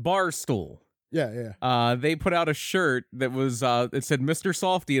Barstool, Yeah, yeah. they put out a shirt that was it said Mr.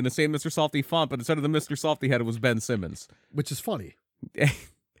 Softy in the same Mr. Softy font, but instead of the Mr. Softy head, it was Ben Simmons. Which is funny.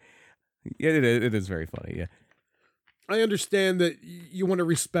 Yeah, it is very funny. Yeah. I understand that you want to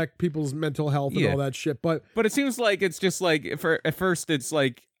respect people's mental health and Yeah. all that shit, but But it seems like it's just like at first it's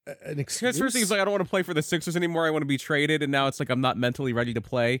like an his excuse. first thing is like I don't want to play for the Sixers anymore. I want to be traded, and now it's like I'm not mentally ready to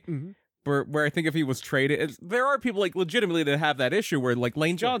play. Mhm. Where I think if he was traded, there are people like legitimately that have that issue. Where like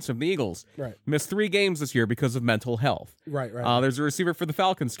Lane Johnson, of the Eagles, Right. missed 3 games this year because of mental health. Right, right. There's a receiver for the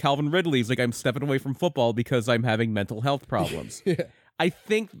Falcons, Calvin Ridley. He's like I'm stepping away from football because I'm having mental health problems. Yeah. I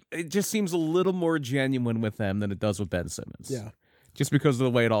think it just seems a little more genuine with them than it does with Ben Simmons. Yeah. Just because of the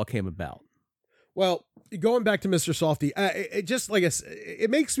way it all came about. Well, going back to Mr. Softy, it just like it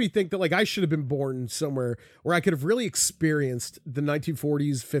makes me think that like I should have been born somewhere where I could have really experienced the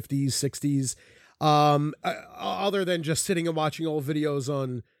 1940s, 50s, 60s, other than just sitting and watching old videos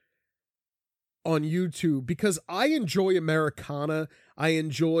on YouTube, because I enjoy Americana. I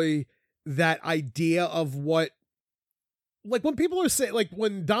enjoy that idea of what, like when people are saying, like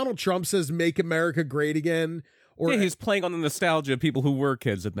when Donald Trump says "Make America Great Again," or Yeah, he's playing on the nostalgia of people who were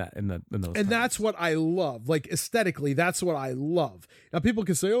kids in those and times. that's what I love. Like aesthetically, that's what I love. Now people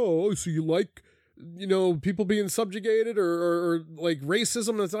can say, "Oh, so you like, you know, people being subjugated or like racism?"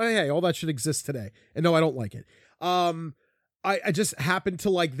 And it's like, hey, all that shit exists today. And no, I don't like it. I just happen to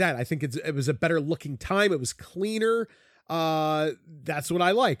like that. I think it was a better looking time. It was cleaner. That's what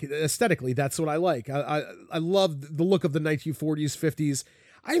I like aesthetically. That's what I like. I love the look of the 1940s, 50s.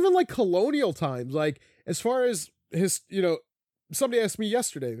 I even like colonial times. Like as far as his, you know, somebody asked me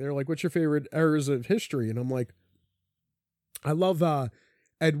yesterday, they're like, "What's your favorite eras of history?" And I'm like, I love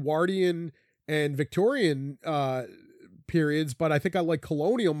Edwardian and Victorian periods, but I think I like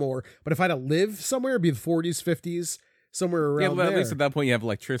colonial more. But if I had to live somewhere, it'd be the 40s, 50s, somewhere around Yeah, but there. at least at that point you have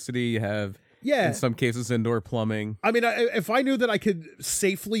electricity, you have Yeah. in some cases indoor plumbing. I mean, if I knew that I could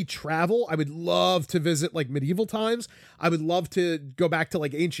safely travel, I would love to visit like medieval times. I would love to go back to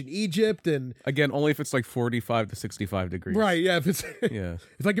like ancient Egypt and Again, only if it's like 45 to 65 degrees. right, yeah. If it's Yeah.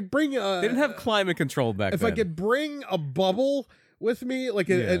 if I could bring They didn't have climate control back if then. I could bring a bubble with me, like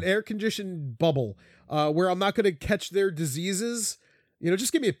an air conditioned bubble, where I'm not going to catch their diseases. You know,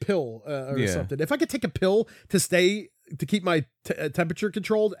 just give me a pill or Yeah. something. If I could take a pill to keep my temperature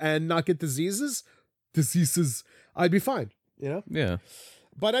controlled and not get diseases, I'd be fine. You know. Yeah.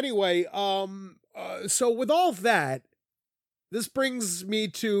 But anyway, so with all of that, this brings me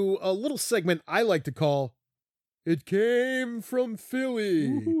to a little segment I like to call "It Came from Philly,"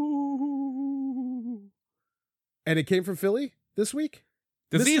 and it came from Philly this week.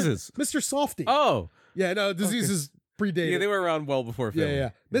 Diseases. Mr. Softy. Oh. Yeah, no, diseases predated. Yeah, they were around well before yeah, Philly. yeah.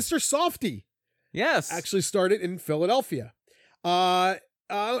 Mr. Softy Yes. actually started in Philadelphia.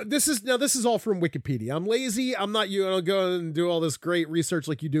 This is all from Wikipedia. I'm lazy. I'm not you. I don't go and do all this great research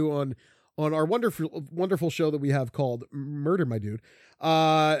like you do on our wonderful show that we have called Murder My Dude.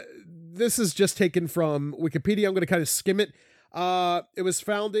 This is just taken from Wikipedia. I'm going to kind of skim it. It was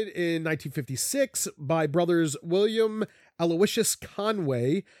founded in 1956 by brothers William Aloysius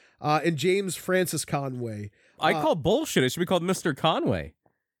Conway and James Francis Conway. I call bullshit. It should be called Mr. Conway.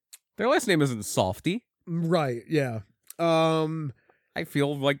 Their last name isn't Softy. Right, yeah. I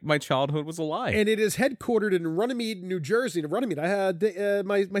feel like my childhood was a lie. And it is headquartered in Runnymede, New Jersey. In Runnymede, I had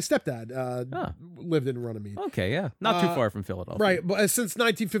my stepdad lived in Runnymede. Okay, yeah. Not too far from Philadelphia. Right, but since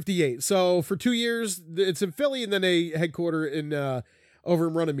 1958. So for 2 years, it's in Philly, and then a headquarter in over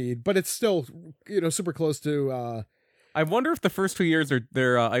in Runnymede. But it's still, super close to. I wonder if the first 2 years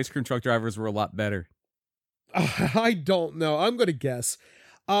their ice cream truck drivers were a lot better. I don't know. I'm going to guess.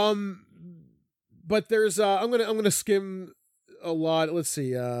 But there's I'm gonna skim a lot. Let's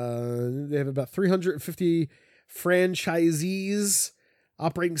see. They have about 350 franchisees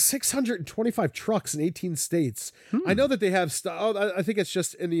operating 625 trucks in 18 states. I know that they have I think it's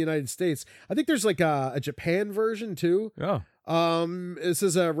just in the United States. I think there's like a Japan version too. Oh. It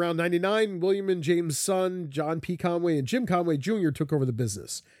says around 99, William and James' son, John P. Conway and Jim Conway Jr. took over the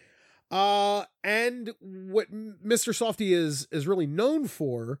business. And what Mr. Softy is really known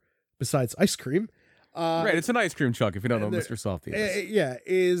for, besides ice cream, right, it's an ice cream truck if you don't know Mr. Softy is.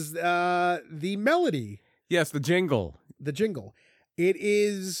 Is the melody. Yes, the jingle. The jingle. It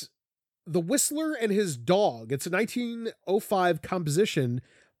is The Whistler and His Dog. It's a 1905 composition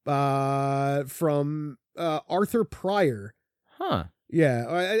from Arthur Pryor. Huh.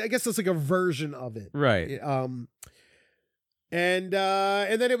 Yeah, I guess it's like a version of it. Right. And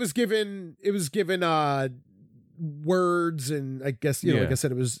then it was given words, and I guess like I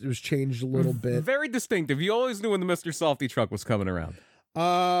said, it was changed a little bit. Very distinctive. You always knew when the Mr. Softy truck was coming around.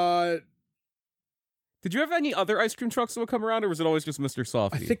 Did you have any other ice cream trucks that would come around, or was it always just Mr.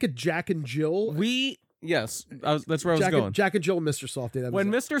 Softy? I think a Jack and Jill. Yes, that's where I was going. Jack and Jill and Mr. Softy.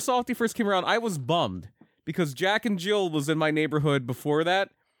 When Mr. Softy first came around, I was bummed because Jack and Jill was in my neighborhood before that.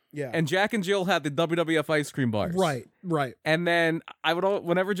 Yeah. And Jack and Jill had the WWF ice cream bars. Right. And then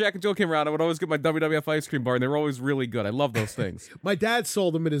whenever Jack and Jill came around, I would always get my WWF ice cream bar, and they were always really good. I love those things. My dad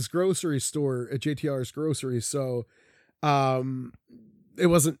sold them at his grocery store at JTR's grocery, so it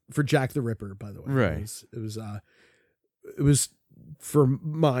wasn't for Jack the Ripper, by the way. Right. It was for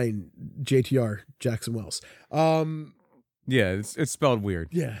mine, JTR, Jackson Wells. Yeah, it's spelled weird.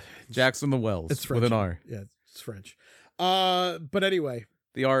 Yeah. Jackson the Wells. It's French. With an R. Yeah, it's French. But anyway.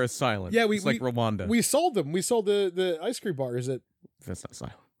 The R is silent. Yeah, it's like Rwanda. We sold them. We sold the ice cream bars That's not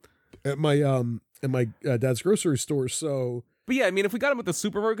silent. at my dad's grocery store. So, but yeah, I mean, if we got them at the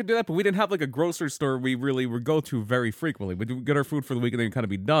supermarket, we could do that. But we didn't have like a grocery store we really would go to very frequently. We'd get our food for the week and then kind of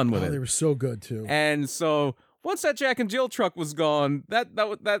be done with it. They were so good too. And so once that Jack and Jill truck was gone,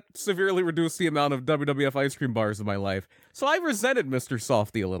 that severely reduced the amount of WWF ice cream bars in my life. So I resented Mr.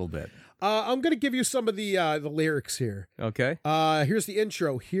 Softy a little bit. I'm gonna give you some of the lyrics here. Okay. Here's the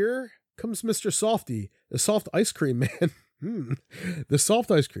intro. Here comes Mr. Softy, the soft ice cream man. The soft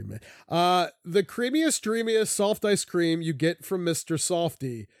ice cream man. The creamiest, dreamiest soft ice cream you get from Mr.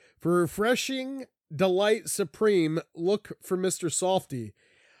 Softy. For refreshing delight supreme, look for Mr. Softy.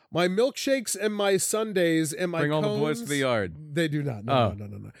 My milkshakes and my sundaes and my Bring cones. all the boys to the yard. They do not. No.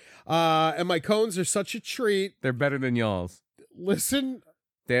 And my cones are such a treat. They're better than y'all's. Listen.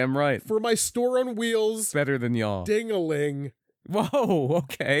 Damn right. For my store on wheels. Better than y'all. Ding-a-ling. Whoa,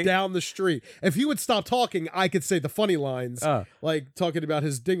 okay. Down the street. If he would stop talking, I could say the funny lines, like talking about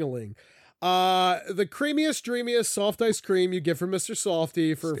his ding-a-ling. The creamiest, dreamiest soft ice cream you get from Mr.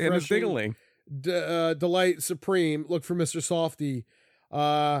 Softy for refreshing delight supreme. Look for Mr. Softy.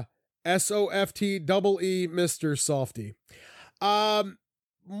 SOFTEE, Mr. Softy.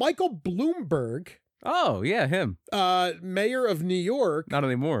 Michael Bloomberg. Oh, yeah, him. Mayor of New York. Not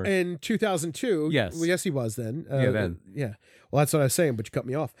anymore. In 2002. Yes. Well, yes, he was then. Then. Yeah. Well, that's what I was saying, but you cut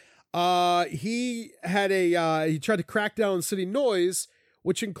me off. He had he tried to crack down on city noise,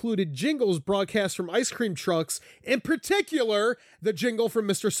 which included jingles broadcast from ice cream trucks, in particular, the jingle from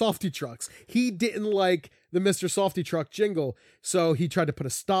Mr. Softy trucks. He didn't like the Mr. Softy truck jingle, so he tried to put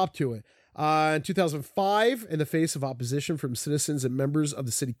a stop to it. In 2005, in the face of opposition from citizens and members of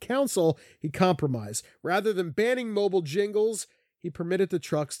the city council, he compromised. Rather than banning mobile jingles, he permitted the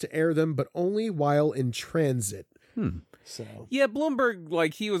trucks to air them, but only while in transit. So yeah, Bloomberg,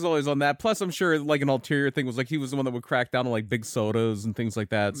 like, he was always on that. Plus, I'm sure, like, an ulterior thing was, like, he was the one that would crack down on, like, big sodas and things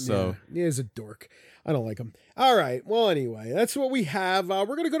like that, so. Yeah, he's a dork. I don't like him. All right, well, anyway, that's what we have. We're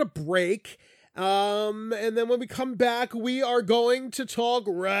going to go to break. And then when we come back, we are going to talk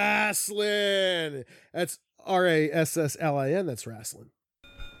wrestling. That's RASSLIN. That's wrestling.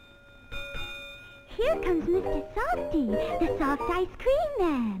 Here comes Mr. Softy, the soft ice cream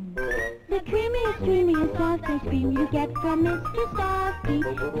man. The creamiest soft ice cream you get from Mr. Softy.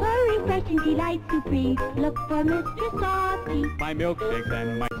 For refreshing delight supreme, look for Mr. Softy. My milkshakes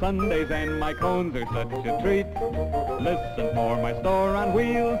and my sundaes and my cones are such a treat. Listen for my store on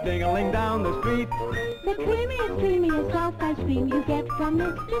wheels, ding-a-ling down the street. The creamiest soft ice cream you get from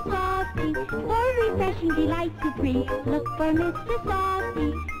Mr. Softy. For refreshing delight supreme, look for Mr.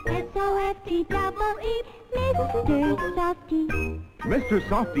 Softy. S-O-F-T-double-E, Mr. Softy. Mr.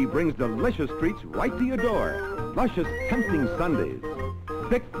 Softy brings delicious treats right to your door. Luscious, tempting sundaes.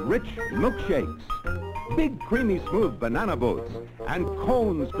 Thick, rich milkshakes. Big, creamy, smooth banana boats. And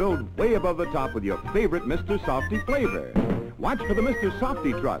cones filled way above the top with your favorite Mr. Softy flavor. Watch for the Mr.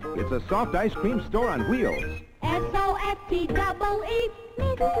 Softy truck. It's a soft ice cream store on wheels. S-O-F-T-double-E,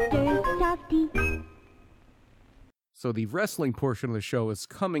 Mr. Softy. So the wrestling portion of the show is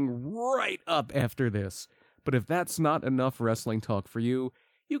coming right up after this. But if that's not enough wrestling talk for you,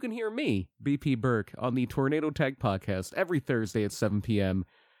 you can hear me, BP Burke, on the Tornado Tag Podcast every Thursday at 7 p.m.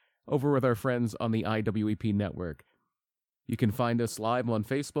 over with our friends on the IWEP Network. You can find us live on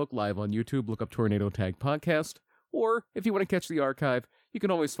Facebook, live on YouTube, look up Tornado Tag Podcast, or if you want to catch the archive, you can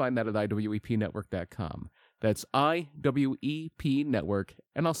always find that at IWEPnetwork.com. That's IWEP Network,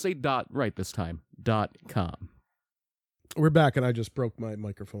 and I'll say dot right this time, .com. We're back, and I just broke my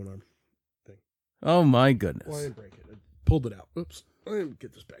microphone arm thing. Oh my goodness. Well, I didn't break it. I pulled it out. Oops. I didn't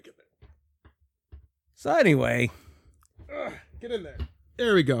get this back in there. So anyway. Get in there.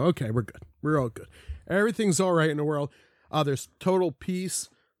 There we go. Okay, we're good. We're all good. Everything's all right in the world. There's total peace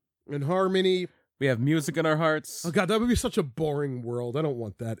and harmony. We have music in our hearts. Oh, God, that would be such a boring world. I don't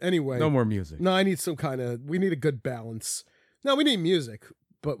want that. Anyway. No more music. No, I need some kind of... We need a good balance. No, we need music,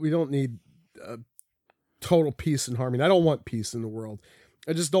 but we don't need... total peace and harmony. I don't want peace in the world.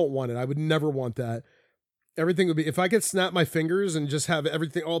 I just don't want it. I would never want that. Everything would be, if I could snap my fingers and just have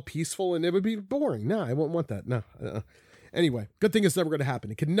everything all peaceful, and it would be boring. No, I won't want that. No. Anyway, good thing it's never going to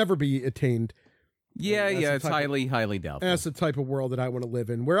happen. It can never be attained. Yeah, it's highly doubtful. That's the type of world that I want to live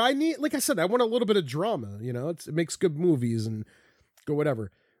in, where I need, like I said, I want a little bit of drama. You know, it makes good movies and go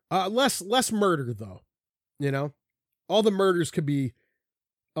whatever. Less murder though. You know, all the murders could be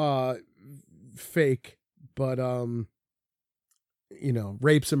fake. But, you know,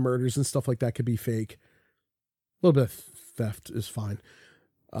 rapes and murders and stuff like that could be fake. A little bit of theft is fine.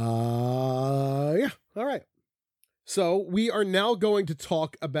 Yeah. All right. So we are now going to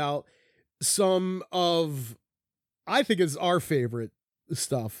talk about some of, I think is our favorite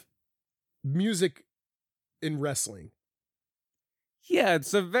stuff. Music in wrestling. Yeah,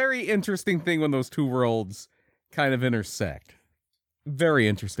 it's a very interesting thing when those two worlds kind of intersect. Very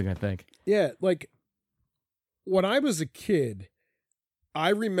interesting, I think. Yeah, like... When I was a kid, I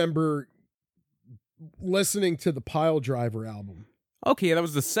remember listening to the Pile Driver album. Okay, that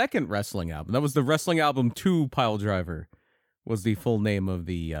was the second wrestling album. That was the Wrestling Album 2 Pile Driver was the full name of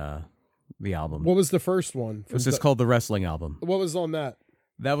the album. What was the first one? It was just called the Wrestling Album. What was on that?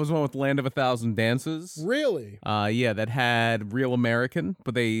 That was one with Land of 1,000 Dances. Really? Yeah, that had Real American,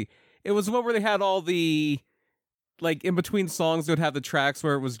 but it was one where they had all the... Like, in between songs, they would have the tracks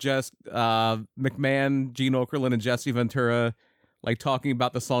where it was just McMahon, Gene Okerlund, and Jesse Ventura, like, talking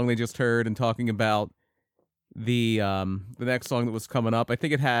about the song they just heard and talking about the next song that was coming up. I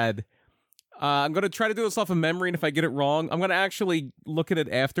think it had... I'm going to try to do this off of memory, and if I get it wrong, I'm going to actually look at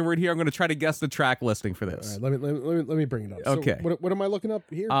it afterward here. I'm going to try to guess the track listing for this. All right, let me bring it up. Okay. So what am I looking up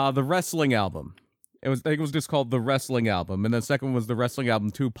here? The Wrestling Album. I think it was just called The Wrestling Album, and the second one was The Wrestling Album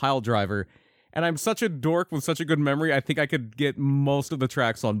 2, Pile Driver. And I'm such a dork with such a good memory, I think I could get most of the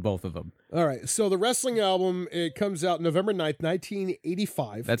tracks on both of them. All right, so the wrestling album, it comes out November 9th,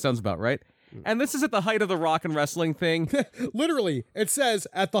 1985. That sounds about right. And this is at the height of the rock and wrestling thing. Literally, it says,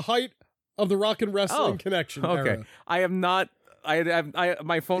 at the height of the rock and wrestling connection era. I am not...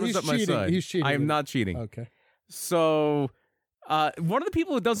 my phone is at my side. He's cheating. I am not cheating. Okay. So... one of the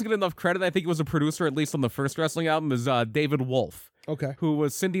people who doesn't get enough credit, I think he was a producer, at least on the first wrestling album, is David Wolf. Okay. Who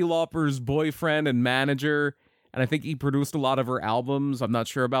was Cyndi Lauper's boyfriend and manager, and I think he produced a lot of her albums. I'm not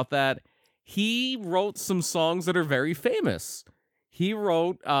sure about that. He wrote some songs that are very famous. He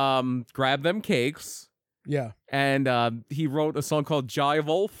wrote Grab Them Cakes. Yeah. And he wrote a song called Jive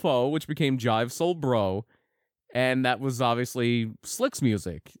Ol' Foe, which became Jive Soul Bro. And that was obviously Slick's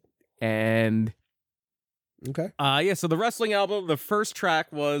music. And... Okay. Yeah, so the wrestling album, the first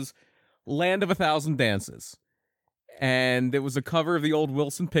track was Land of 1,000 Dances. And it was a cover of the old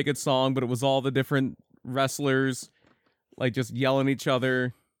Wilson Pickett song, but it was all the different wrestlers, like, just yelling at each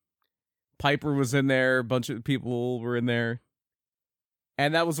other. Piper was in there, a bunch of people were in there.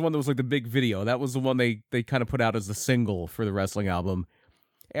 And that was the one that was like the big video. That was the one they kind of put out as the single for the wrestling album.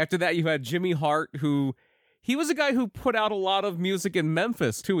 After that, you had Jimmy Hart, who he was a guy who put out a lot of music in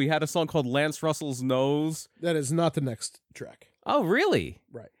Memphis too. He had a song called Lance Russell's Nose. That is not the next track. Oh, really?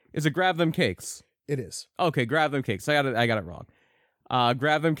 Right. Is it Grab Them Cakes? It is. Okay, Grab Them Cakes. I got it wrong.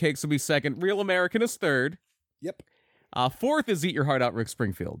 Grab Them Cakes will be second. Real American is third. Yep. Fourth is Eat Your Heart Out, Rick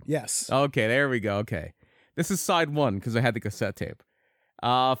Springfield. Yes. Okay, there we go. Okay. This is side one because I had the cassette tape.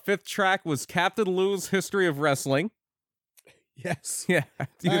 Fifth track was Captain Lou's History of Wrestling. Yes. Yeah.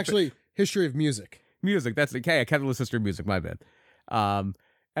 Actually, history of music. Music. That's okay. Captain Lou's History of Music. My bad. And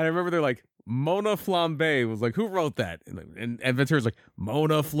I remember they're like, Mona Flambe was like, who wrote that? And Ventura's like,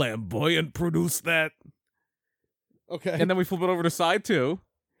 Mona Flamboyant produced that. Okay. And then we flip it over to side two.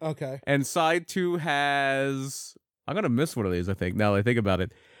 Okay. And side two has, I'm going to miss one of these, I think, now that I think about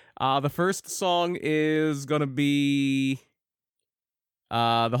it. The first song is going to be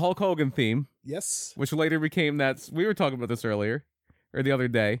the Hulk Hogan theme, Yes. which later became that, we were talking about this earlier, or the other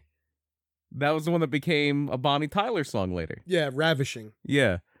day. That was the one that became a Bonnie Tyler song later. Yeah, ravishing.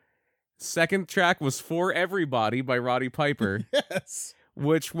 Yeah. Second track was For Everybody by Roddy Piper, Yes.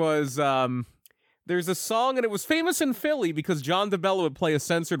 which was, there's a song, and it was famous in Philly because John DeBello would play a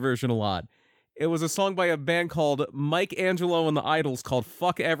censored version a lot. It was a song by a band called Mike Angelo and the Idols called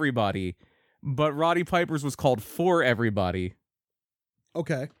Fuck Everybody, but Roddy Piper's was called For Everybody.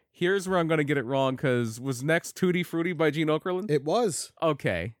 Okay. Here's where I'm going to get it wrong, because was next Tutti Frutti by Gene Okerlund? It was.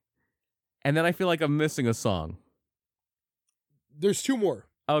 Okay. And then I feel like I'm missing a song. There's two more.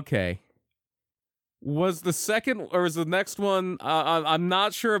 Okay. Was the second, or was the next one, I'm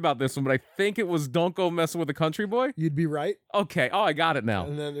not sure about this one, but I think it was Don't Go Messing with the Country Boy? You'd be right. Okay. Oh, I got it now.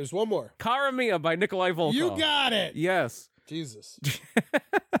 And then there's one more. Cara Mia by Nikolai Volkov. You got it. Yes. Jesus.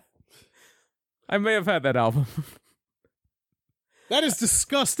 I may have had that album. That is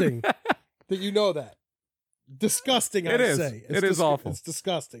disgusting that you know that. Disgusting, I It is. say. It is awful. It's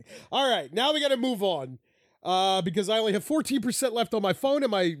disgusting. All right, now we got to move on because I only have 14% left on my phone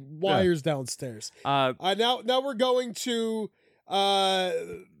and my wires downstairs. Now we're going to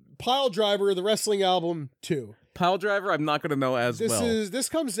Pile Driver, the wrestling album 2. Pile Driver, I'm not going to know as well. This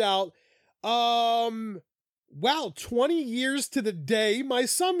comes out, wow, 20 years to the day my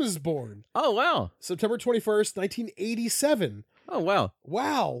son was born. Oh, wow. September 21st, 1987. Oh, wow.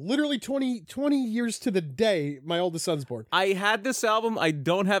 Wow, literally 20 years to the day my oldest son's born. I had this album. I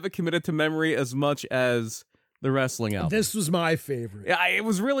don't have it committed to memory as much as the wrestling album. This was my favorite. Yeah, it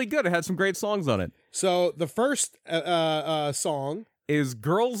was really good. It had some great songs on it. So the first song Is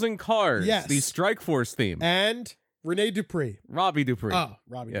Girls in Cars, Yes. the Strike Force theme. and Rene Dupree. Robbie Dupree. Oh,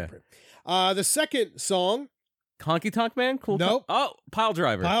 Robbie Yeah. Dupree. The second song, Honky Tonk Man? Cool. Nope. Oh, Pile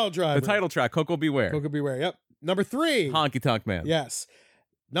Driver. Pile Driver. The title track, Coco Beware. Coco Beware. Yep. Number 3. Honky Tonk Man. Yes.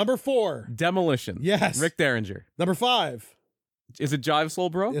 Number 4. Demolition. Yes. Rick Derringer. Number 5. Is it Jive Soul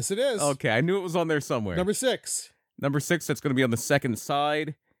Bro? Yes, it is. Okay, I knew it was on there somewhere. Number 6. Number 6, that's going to be on the second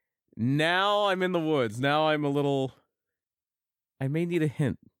side. Now I'm in the woods. Now I'm a little... I may need a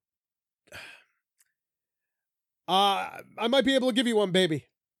hint. I might be able to give you one, baby.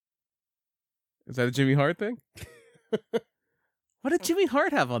 Is that a Jimmy Hart thing? What did Jimmy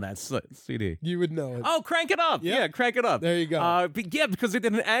Hart have on that CD? You would know it. Oh, Crank It Up. Yep. Yeah, Crank It Up. There you go. Because they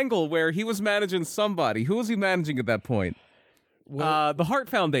did an angle where he was managing somebody. Who was he managing at that point? The Hart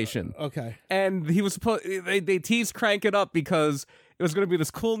Foundation. Okay. And he was supposed. They teased Crank It Up because it was going to be this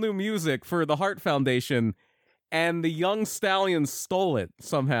cool new music for the Hart Foundation, and the Young Stallions stole it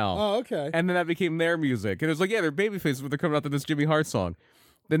somehow. Oh, okay. And then that became their music. And it was like, yeah, they're babyfaces, but they're coming out to this Jimmy Hart song.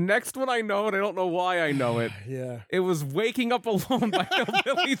 The next one I know, and I don't know why I know it. Yeah. It was Waking Up Alone by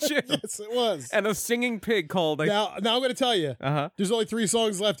Hillbilly Jim. Yes, it was. And a singing pig called. Now I'm going to tell you. Uh-huh. There's only 3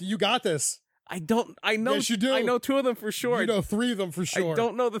 songs left. You got this. I know. Yes, you do. I know 2 of them for sure. You know 3 of them for sure. I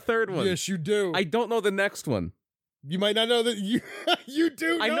don't know the third one. Yes, you do. I don't know the next one. You might not know that you you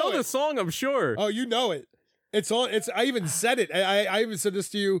do know I know it. the song, I'm sure. Oh, you know it. It's on. I even said it. I even said this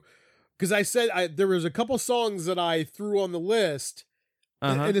to you because I said there was a couple songs that I threw on the list,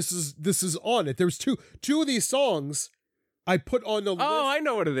 and this is on it. There was two of these songs I put on the list. Oh, I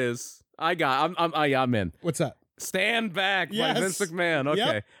know what it is. I'm in. What's that? Stand Back Yes. by Vince McMahon. Okay.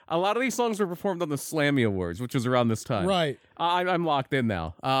 Yep. A lot of these songs were performed on the Slammy Awards, which was around this time. Right. I'm locked in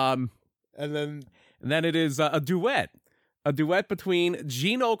now. And then it is a duet. A duet between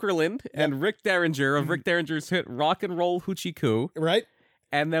Gene Okerlund and Rick Derringer of Rick Derringer's hit Rock and Roll Hoochie Coo. right.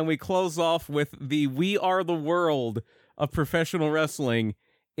 And then we close off with the We Are the World of professional wrestling.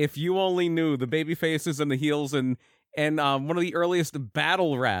 If You Only Knew, the baby faces and the heels, and one of the earliest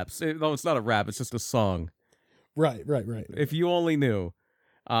battle raps. No, it's not a rap, it's just a song. Right. If You Only Knew.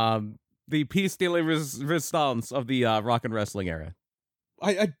 The piece de la resistance of the rock and wrestling era.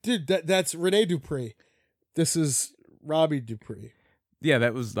 I did that. That's Rene Dupree. This is Robbie Dupree. Yeah,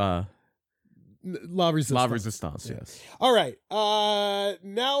 that was La Resistance. La Resistance, Yeah. yes. All right.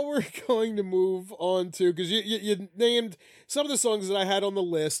 Now we're going to move on to, because you named some of the songs that I had on the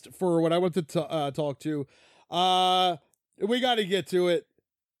list for what I want to talk to. We got to get to it.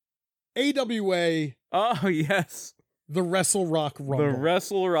 AWA, Oh, yes. the Wrestle Rock Rumble. The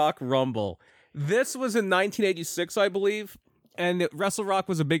Wrestle Rock Rumble. This was in 1986, I believe, and Wrestle Rock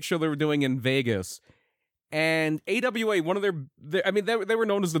was a big show they were doing in Vegas. And AWA, one of their I mean, they were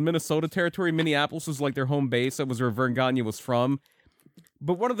known as the Minnesota territory. Minneapolis was like their home base. That was where Vern Gagne was from.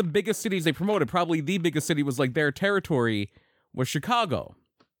 But one of the biggest cities they promoted, probably the biggest city was like their territory, was Chicago.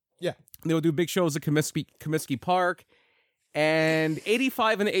 Yeah. They would do big shows at Comiskey Park. And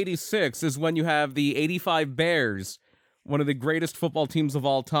 85 and 86 is when you have the 85 Bears, one of the greatest football teams of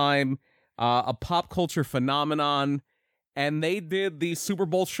all time, a pop culture phenomenon, and they did the Super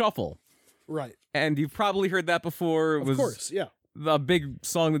Bowl Shuffle. Right. And you've probably heard that before. It was Of course, yeah. the big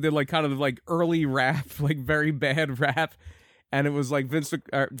song that did like kind of like early rap, like very bad rap. And it was like Vince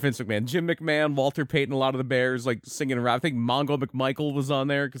McMahon, Jim McMahon, Walter Payton, a lot of the Bears like singing rap. I think Mongo McMichael was on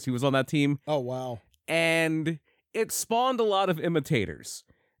there because he was on that team. Oh, wow. And it spawned a lot of imitators.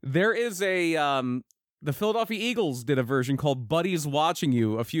 There is the Philadelphia Eagles did a version called Buddy's Watching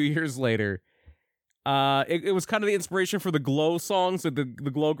You a few years later. It was kind of the inspiration for the Glow songs, that the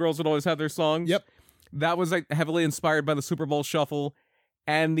Glow girls would always have their songs. Yep. That was like heavily inspired by the Super Bowl Shuffle.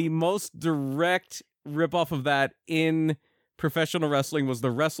 And the most direct ripoff of that in professional wrestling was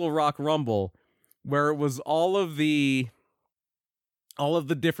the Wrestle Rock Rumble, where it was all of the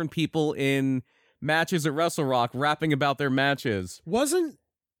different people in matches at Wrestle Rock rapping about their matches. Wasn't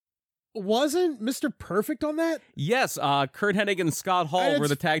Mr. Perfect on that? Yes, Kurt Hennig and Scott Hall And were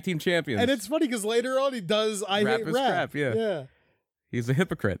the it's- tag team champions. And it's funny because later on he does I Rap Hate is Rap. crap, yeah. Yeah. He's a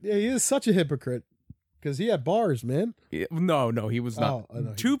hypocrite. Yeah, he is such a hypocrite because he had bars, man. No, he was not. Oh, I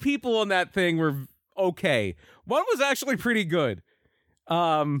know. Two people on that thing were okay. One was actually pretty good.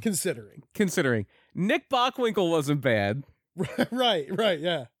 Considering. Nick Bockwinkel wasn't bad. right,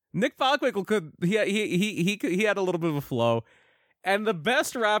 yeah. Nick Bockwinkel could he had a little bit of a flow. And the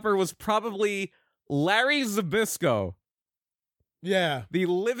best rapper was probably Larry Zbyszko, Yeah, the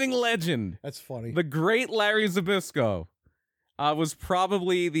living legend. that's funny. The great Larry Zbyszko was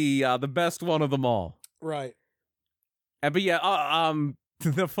probably the best one of them all. Right. But yeah,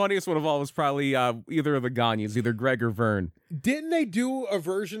 the funniest one of all was probably either of the Gagnes, either Greg or Vern. Didn't they do a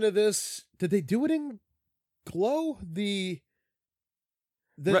version of this? Did they do it in Glow? The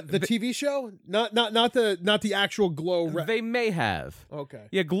TV show? Not the actual Glow. They may have. Okay.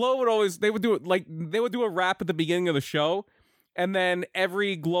 Yeah, Glow they would do it like they would do a rap at the beginning of the show, and then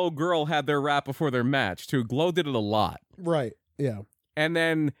every Glow girl had their rap before their match too. Glow did it a lot. Right. Yeah. And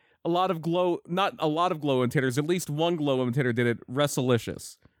then not a lot of Glow imitators, at least one Glow imitator did it,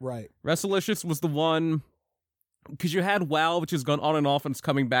 Wrestlelicious. Right. Wrestlelicious was the one, because you had WoW, which has gone on and off and it's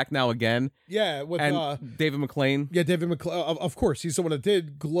coming back now again. Yeah. With And David McLean. Yeah, David McClellan. Of course, he's the one that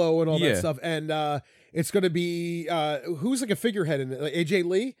did Glow and all Yeah. that stuff. And it's going to be who's like a figurehead in it? Like AJ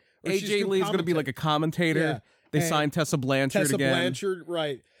Lee. Or she's AJ doing Lee is going to be like a commentator. Yeah. They And signed Tessa Blanchard Tessa again. Blanchard.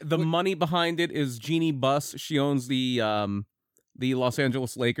 Right. The money behind it is Jeannie Buss. She owns the Los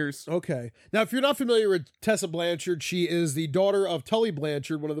Angeles Lakers. Okay. Now, if you're not familiar with Tessa Blanchard, she is the daughter of Tully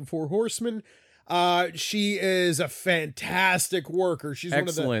Blanchard, one of the Four Horsemen. She is a fantastic worker. She's one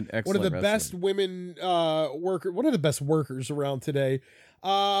of the excellent best women one of the best workers around today.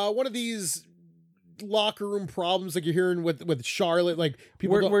 One of these locker room problems like you're hearing with Charlotte, like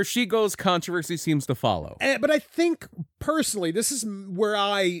people Where she goes, controversy seems to follow. But I think personally, this is where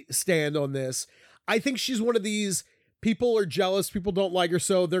I stand on this. I think she's one of these people are jealous, people don't like her,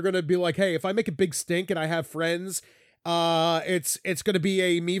 so they're gonna be like, hey, if I make a big stink and I have friends, it's gonna be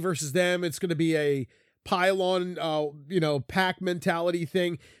a me versus them. It's gonna be a pile-on, pack mentality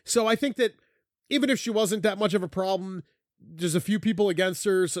thing. So I think that even if she wasn't that much of a problem, there's a few people against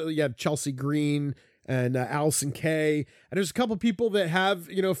her. So you have Chelsea Green and Allison Kay, and there's a couple people that have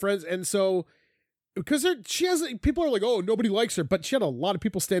friends, and so because she has people are like, oh, nobody likes her, but she had a lot of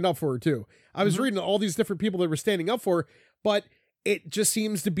people stand up for her too. I was reading all these different people that were standing up for her, but it just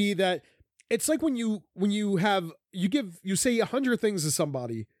seems to be that it's like when you say 100 things to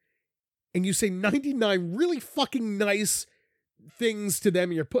somebody and you say 99 really fucking nice things to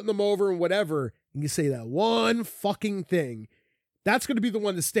them and you're putting them over and whatever, and you say that one fucking thing, that's going to be the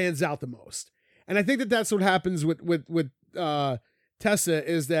one that stands out the most. And I think that that's what happens with Tessa,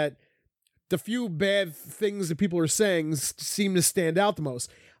 is that the few bad things that people are saying seem to stand out the most.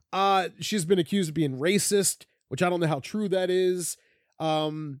 She's been accused of being racist, which I don't know how true that is.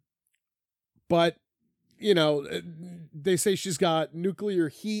 But, you know, they say she's got nuclear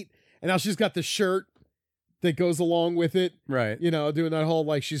heat, and now she's got the shirt that goes along with it. Right. You know, doing that whole,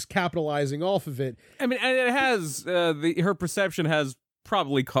 like, she's capitalizing off of it. I mean, and it has, her perception has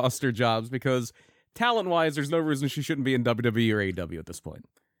probably cost her jobs because talent-wise, there's no reason she shouldn't be in WWE or AEW at this point.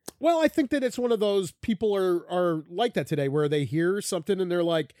 Well, I think that it's one of those people are like that today, where they hear something and they're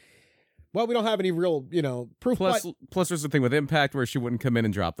like, well, we don't have any real, you know, proof. Plus there's the thing with Impact where she wouldn't come in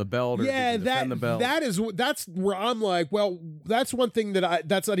and drop the belt or defend the belt. That's where I'm like, well, that's one thing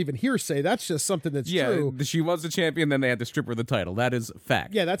that's not even hearsay. That's just something that's true. Yeah, she was the champion, then they had to strip her the title. That is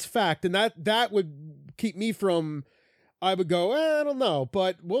fact. Yeah, that's fact. And that would keep me from, I would go, I don't know,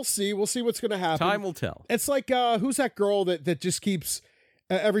 but we'll see. We'll see what's going to happen. Time will tell. It's like, who's that girl that just keeps,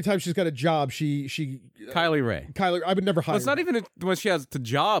 every time she's got a job, she Kylie Ray. I would never hire. Well, it's not even when she has the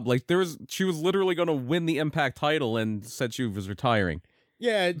job. Like she was literally going to win the Impact title and said she was retiring.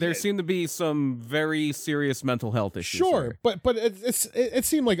 Yeah, there seemed to be some very serious mental health issues. Sure, but it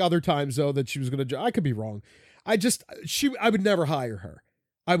seemed like other times though that she was going to. I could be wrong. I would never hire her.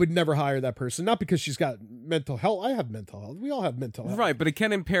 I would never hire that person, not because she's got mental health. I have mental health. We all have mental health. Right, but it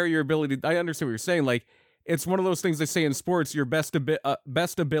can impair your ability. I understand what you're saying. Like, it's one of those things they say in sports, your best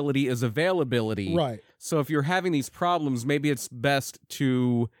ability is availability. Right. So if you're having these problems, maybe it's best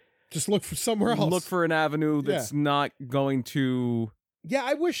to just look for somewhere else. Look for an avenue that's not going to... Yeah,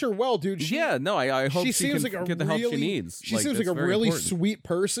 I wish her well, dude. I hope she seems can like get the help she needs. She seems like a really important. Sweet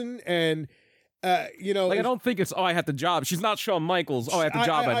person, and... you know, like I don't think it's I had the job. She's not Shawn Michaels. I had the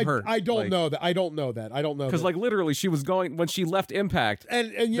job. I'm hurt. I don't know that. I don't know because like literally, she was going when she left Impact,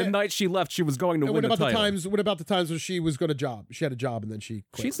 and the night she left, she was going to win the title. What about the times when she was going to job? She had a job and then she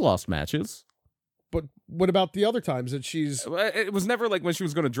quit. She's lost matches. But what about the other times that she's? It was never like when she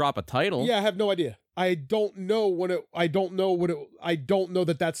was going to drop a title. Yeah, I have no idea. I don't know I don't know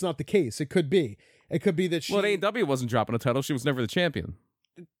that that's not the case. It could be. It could be that she. Well, AEW wasn't dropping a title. She was never the champion.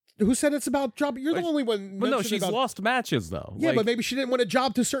 Who said it's about job? You're the only one. But no, she's lost matches though. Yeah, but maybe she didn't want a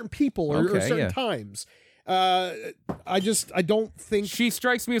job to certain people or certain times. I don't think she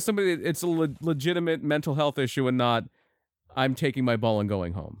strikes me as somebody that it's a legitimate mental health issue and not I'm taking my ball and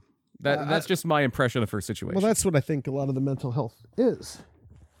going home. That's just my impression of her situation. Well, that's what I think a lot of the mental health is.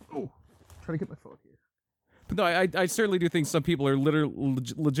 Oh, trying to get my phone here. But no, I certainly do think some people are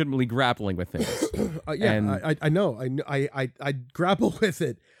legitimately grappling with things. I know. I grapple with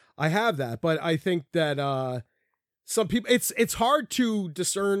it. I have that, but I think that some people, it's hard to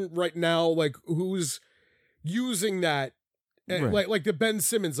discern right now, like who's using that, right. like the Ben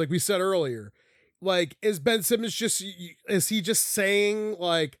Simmons, like we said earlier. Like, is Ben Simmons is he just saying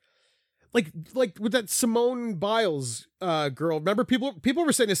like with that Simone Biles girl? Remember, people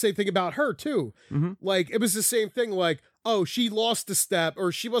were saying the same thing about her too. Mm-hmm. Like it was the same thing. Like, oh, she lost a step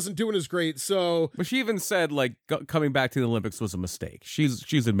or she wasn't doing as great. So, but she even said like coming back to the Olympics was a mistake.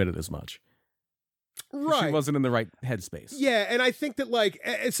 She's admitted as much. Right, she wasn't in the right headspace. Yeah, and I think that like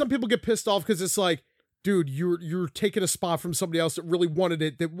some people get pissed off because it's like, dude, you're taking a spot from somebody else that really wanted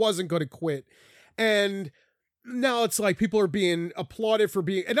it, that wasn't going to quit, and now it's like people are being applauded for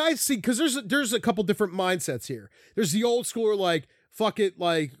being, and I see, because there's a couple different mindsets here. There's the old schooler, like, fuck it,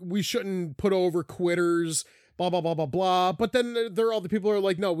 like, we shouldn't put over quitters, blah, blah, blah, blah, blah. But then there are all the people who are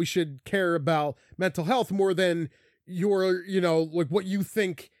like, no, we should care about mental health more than your, you know, like what you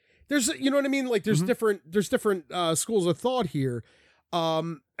think. There's, you know what I mean? Like there's different schools of thought here.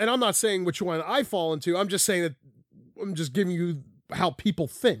 And I'm not saying which one I fall into. I'm just saying that I'm just giving you how people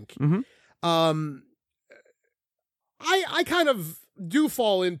think. Mm-hmm. I kind of do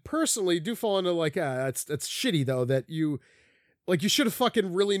fall into like, that's shitty though, that you should have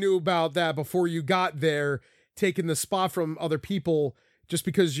fucking really knew about that before you got there, taking the spot from other people just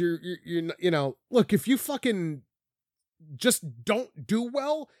because you're you know, look, if you fucking just don't do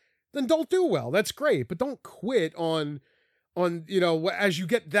well, then don't do well. That's great, but don't quit on, you know, as you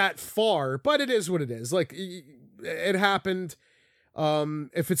get that far. But it is what it is. Like, it happened.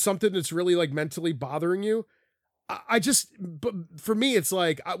 If it's something that's really like mentally bothering you, but for me, it's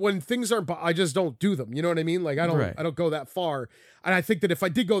like when things aren't, I just don't do them. You know what I mean? Like I don't go that far. And I think that if I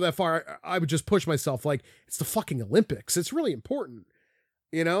did go that far, I would just push myself. Like, it's the fucking Olympics. It's really important.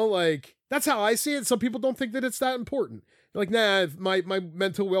 You know, like that's how I see it. Some people don't think that it's that important. They're like, nah, my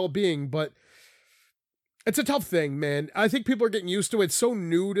mental well-being, but it's a tough thing, man. I think people are getting used to it. It's so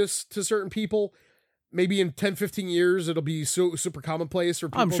new to certain people. Maybe in 10, 15 years, it'll be so super commonplace. Or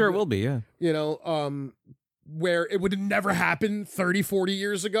people, I'm sure it will be, yeah. You know, where it would have never happened 30, 40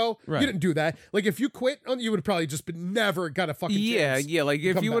 years ago. Right. You didn't do that. Like if you quit, you would have probably just been never got a fucking chance. Yeah, like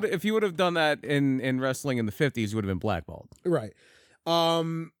to come back. if you would have done that in wrestling in the 50s, you would have been blackballed. Right.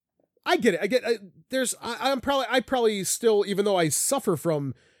 I get it. I probably still, even though I suffer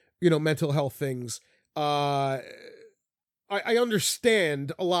from, mental health things, I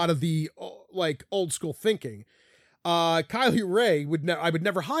understand a lot of the like old school thinking. Kylie Ray I would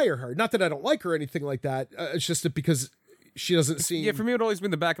never hire her. Not that I don't like her or anything like that. It's just that because she doesn't seem. Yeah, for me, it would always been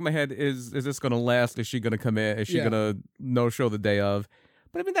in the back of my head: is this going to last? Is she going to come in? Is she going to no show the day of?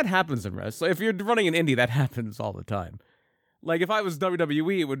 But I mean, that happens in wrestling. If you're running an indie, that happens all the time. Like if I was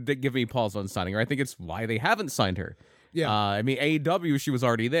WWE, it would give me pause on signing her. I think it's why they haven't signed her. Yeah. I mean, AEW, she was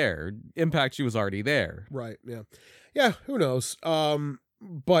already there. Impact, she was already there. Right. Yeah. Yeah. Who knows?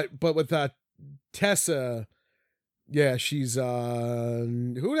 But with that Tessa, yeah, she's who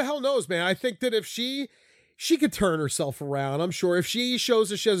the hell knows, man? I think that if she could turn herself around, I'm sure if she shows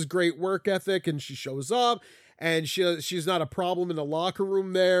that she has great work ethic and she shows up and she's not a problem in the locker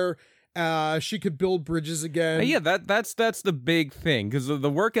room there. She could build bridges again. Yeah, that's the big thing because the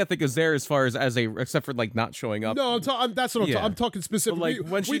work ethic is there as far as except for like not showing up. No, that's what I'm talking. I'm talking specifically.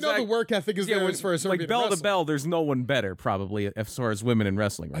 Like, when we know the work ethic is there as far as like bell to bell. There's no one better probably as far as women in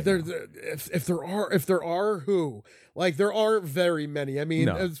wrestling right now. If there are who like there aren't very many. I mean,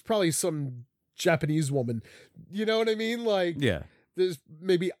 it's probably some Japanese woman. You know what I mean? Like yeah. There's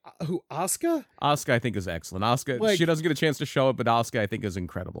maybe Asuka? Asuka, I think, is excellent. Asuka, she doesn't get a chance to show it, but Asuka, I think, is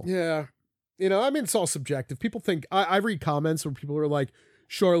incredible. Yeah. I mean, it's all subjective. People think, I read comments where people are like,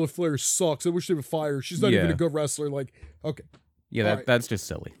 Charlotte Flair sucks. I wish they would fire her. She's not even a good wrestler. Like, okay. Yeah, that's just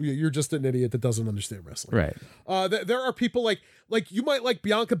silly. You're just an idiot that doesn't understand wrestling. Right. There are people like you might like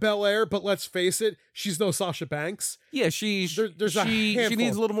Bianca Belair, but let's face it, she's no Sasha Banks. Yeah, she needs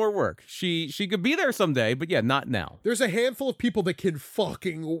a little more work. She could be there someday, but yeah, not now. There's a handful of people that can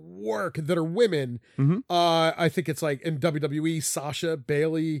fucking work that are women. Mm-hmm. I think it's like in WWE, Sasha,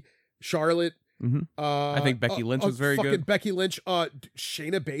 Bayley, Charlotte. Mm-hmm. I think Becky Lynch was very good. Becky Lynch,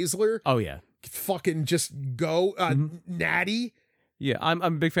 Shayna Baszler. Oh yeah, fucking just go. Natty. Yeah, I'm a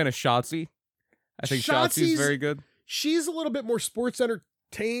big fan of Shotzi. I think Shotzi's very good. She's a little bit more sports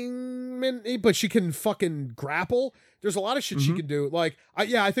entertainment, but she can fucking grapple. There's a lot of shit she can do. Like,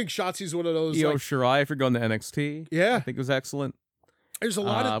 I think Shotzi's one of those. Io Shirai for going to NXT. Yeah, I think it was excellent. There's a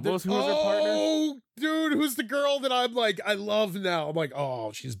lot of. Who was her partner? Oh, dude, who's the girl that I'm like, I love now? I'm like,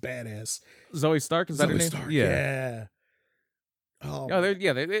 oh, she's badass. Zoe Stark, is that her name? Stark, yeah. Oh,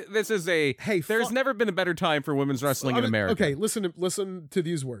 this is a. Hey, there's never been a better time for women's wrestling in America. Okay, listen to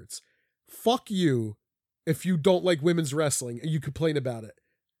these words. Fuck you if you don't like women's wrestling and you complain about it.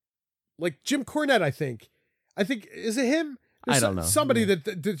 Like Jim Cornette, I think is it him? I don't know. Somebody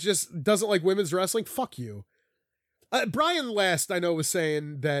that just doesn't like women's wrestling. Fuck you. Brian Last, I know, was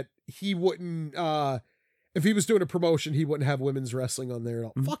saying that he wouldn't. If he was doing a promotion, he wouldn't have women's wrestling on there at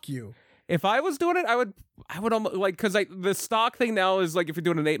all. Mm-hmm. Fuck you. If I was doing it, I would almost like, because the stock thing now is like if you're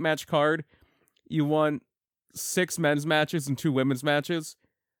doing an 8-match card, you want 6 men's matches and 2 women's matches.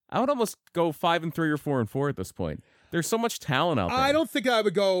 I would almost go 5 and 3 or 4 and 4 at this point. There's so much talent out there. I don't think I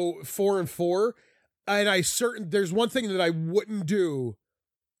would go 4 and 4, and there's one thing that I wouldn't do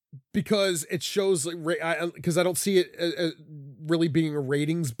because it shows because I don't see it really being a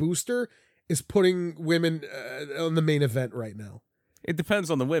ratings booster is putting women on the main event right now. It depends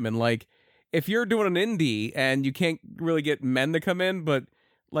on the women. Like, if you're doing an indie and you can't really get men to come in, but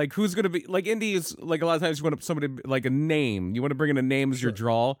like, who's going to be like indies? Like, a lot of times you want somebody like a name. You want to bring in a name as your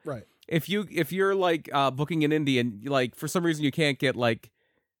draw. Right. If you're like booking an indie and like for some reason you can't get like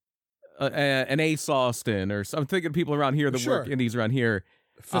an Ace Austin or I'm thinking of people around here that work indies around here.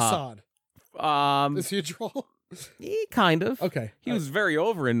 Facade. Is he a draw? Kind of. Okay. He was very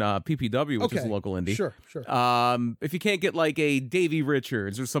over in PPW, which is a local indie. Sure. If you can't get like a Davey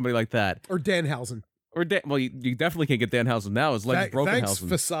Richards or somebody like that. Or Danhausen. Well, you definitely can't get Danhausen now. His leg's Brokenhausen. Thanks,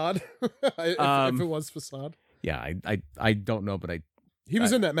 Facade. if it was Facade. Yeah, I don't know, but he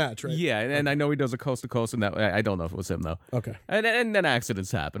was in that match, right? Yeah, and I know he does a coast to coast, and that I don't know if it was him though. Okay. And then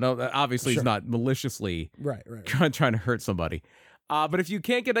accidents happen. Obviously, he's not maliciously right. trying to hurt somebody. But if you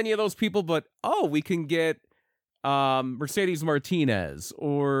can't get any of those people, but we can get Mercedes Martinez,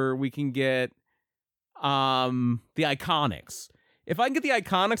 or we can get the Iconics. If I can get the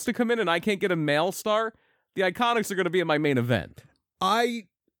Iconics to come in and I can't get a male star, the Iconics are going to be in my main event.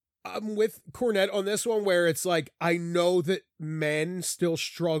 I'm with Cornette on this one, where it's like, I know that men still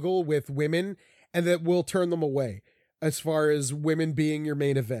struggle with women and that will turn them away as far as women being your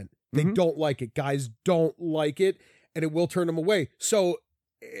main event. They don't like it. Guys don't like it, and it will turn them away. So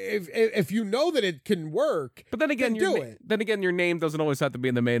if you know that it can work, But then again, do it. Then again, your name doesn't always have to be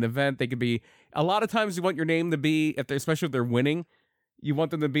in the main event. They could be a lot of times you want your name to be especially if they're winning, you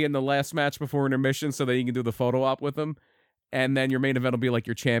want them to be in the last match before intermission so that you can do the photo op with them, and then your main event will be like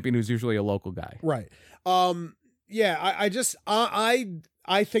your champion, who's usually a local guy. Right. Yeah.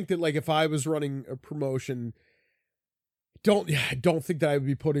 I think that like if I was running a promotion, don't think that I would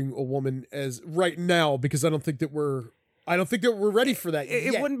be putting a woman as right now because I don't think that we're ready for that.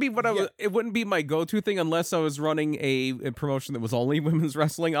 It yet. wouldn't be it wouldn't be my go-to thing unless I was running a promotion that was only women's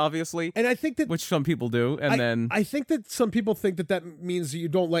wrestling, obviously, And I think that which some people do. And I think that some people think that means you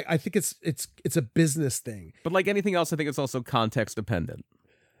don't like. I think it's a business thing. but like anything else, I think it's also context dependent.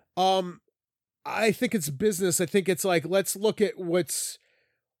 I think it's business. I think it's like let's look at what's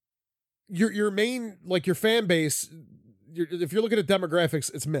your main like your fan base. If you're looking at demographics,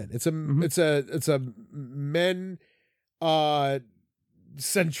 it's men. It's a men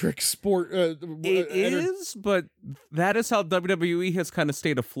centric sport. It is, but that is how WWE has kind of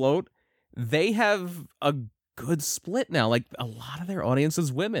stayed afloat. They have a good split now. Like a lot of their audience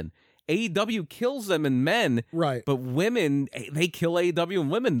is women. AEW kills them in men, right? But women, they kill AEW in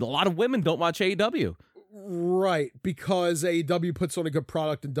women. A lot of women don't watch AEW. Right, because AEW puts on a good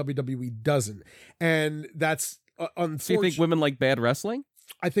product and WWE doesn't. And that's unfortunate. So you think women like bad wrestling?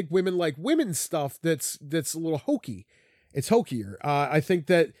 I think women like women's stuff that's a little hokey. It's hokier. I think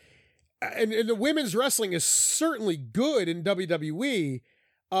that and the women's wrestling is certainly good in WWE,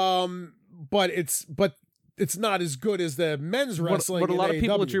 but it's not as good as the men's wrestling. What a lot of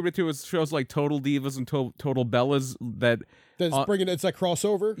people AEW. attribute to is shows like Total Divas and Total Bellas that That's bringing it's that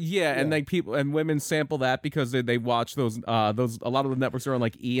crossover. Yeah, and like people and women sample that because they watch those a lot of the networks are on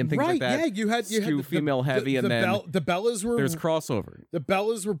like E and things like that. Yeah, you had the female heavy, and then the Bellas were there's crossover. The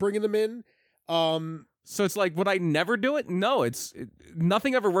Bellas were bringing them in. So it's like, would I never do it? No,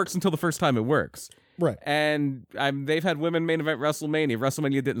 nothing ever works until the first time it works. Right. And they've had women main event WrestleMania.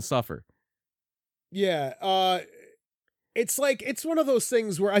 WrestleMania didn't suffer. Yeah. It's like it's one of those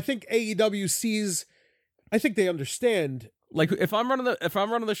things where I think AEW sees. I think they understand. Like if I'm running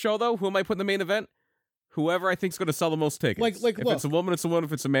the show though, who am I putting in the main event? Whoever I think is going to sell the most tickets. Like if look, it's a woman, it's a woman.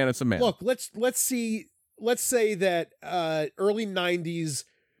 If it's a man, it's a man. Look, let's say that early 90s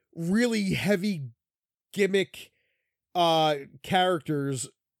really heavy gimmick characters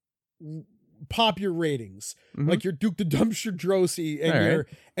pop your ratings. Mhm. Like your Duke the Dumpster Drosy and All your right.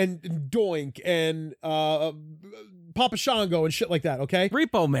 and Doink and Papa Shango and shit like that, okay?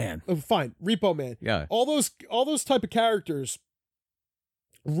 Repo Man. Oh, fine, Repo Man. Yeah. All those type of characters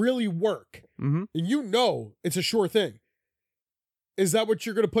really work. Mm-hmm. And you know it's a sure thing. Is that what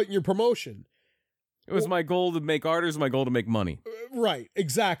you're going to put in your promotion? It was my goal to make art. It was my goal to make money. Right,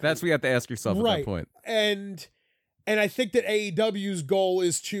 exactly. That's what you have to ask yourself at that point. And I think that AEW's goal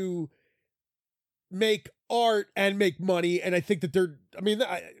is to make art and make money. And I think that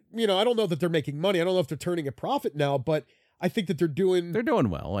I don't know that they're making money. I don't know if they're turning a profit now, but I think that they're doing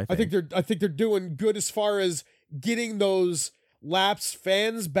well. I think they're doing good as far as getting those lapsed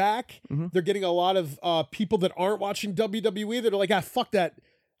fans back. Mm-hmm. They're getting a lot of people that aren't watching WWE that are like, fuck that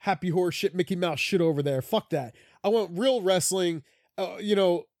happy horse shit, Mickey Mouse shit over there. Fuck that. I want real wrestling,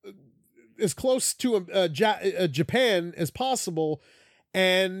 as close to Japan as possible.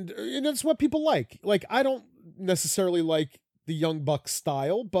 And that's what people like. Like, I don't necessarily like the Young Bucks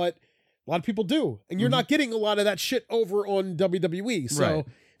style, but a lot of people do. And you're not getting a lot of that shit over on WWE. So, Right.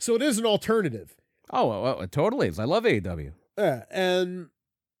 so it is an alternative. Oh, well, it totally is. I love AEW. Yeah, and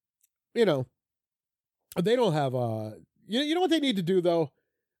they don't have you know what they need to do though?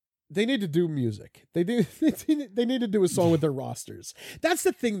 They need to do music. They need to do a song with their rosters. That's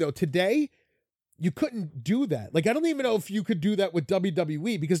the thing though. Today, you couldn't do that. Like I don't even know if you could do that with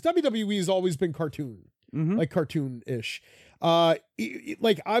WWE because WWE has always been cartoon, like cartoon-ish.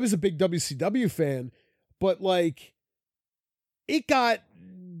 Like I was a big WCW fan, but like it got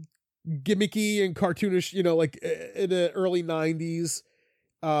gimmicky and cartoonish, like in the early 90s,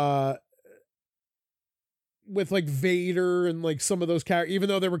 with like Vader and like some of those characters, even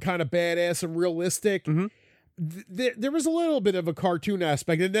though they were kind of badass and realistic, there was a little bit of a cartoon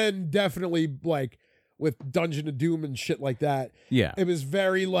aspect. And then definitely like with Dungeon of Doom and shit like that. Yeah. It was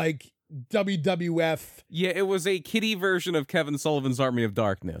very like WWF. Yeah, it was a kiddie version of Kevin Sullivan's Army of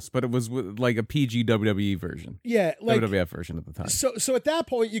Darkness, but it was like a PG WWE version. Yeah. Like WWF version at the time. So at that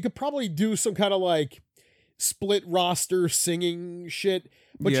point, you could probably do some kind of like split roster singing shit.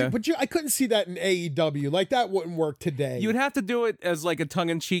 But Yeah. I couldn't see that in AEW. Like that wouldn't work today. You would have to do it as like a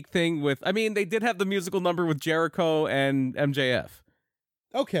tongue-in-cheek thing with, I mean, they did have the musical number with Jericho and MJF.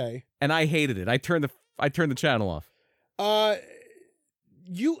 Okay. And I hated it. I turned the channel off.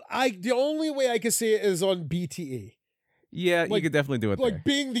 The only way I can see it is on BTE. Yeah, Like- you could definitely do it there. Like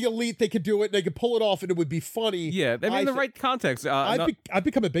being the elite, they could do it. They could pull it off, and it would be funny. Yeah, I mean, in the right context. I've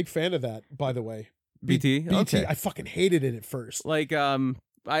become a big fan of that. By the way, BT? BT. Okay. I fucking hated it at first. Like, I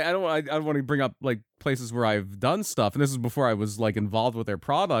don't want to bring up like places where I've done stuff, and this is before I was like involved with their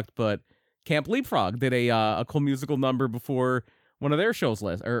product. But Camp Leapfrog did a cool musical number before one of their shows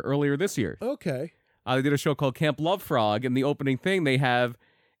earlier this year. Okay. They did a show called Camp Love Frog, and the opening thing they have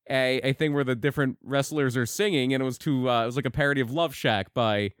a thing where the different wrestlers are singing, and it was like a parody of Love Shack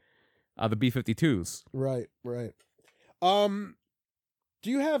by the B-52s. Right. Do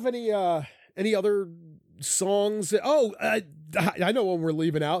you have any other songs? I know when we're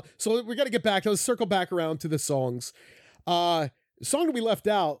leaving out. So we got to get back. Let's circle back around to the songs. The song that we left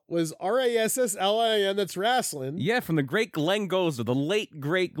out was RASSLIN, that's wrestling. Yeah, from the great Glenn Goza, the late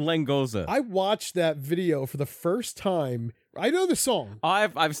great Glenn Goza. I watched that video for the first time. I know the song.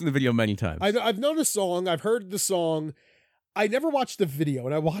 I've seen the video many times. I've known the song. I've heard the song. I never watched the video,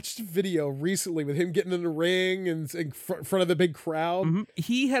 and I watched the video recently with him getting in the ring and in front of the big crowd. Mhm.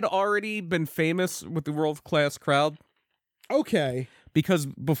 He had already been famous with the world-class crowd. Okay. Because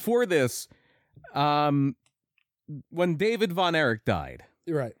before this, when David Von Erich died,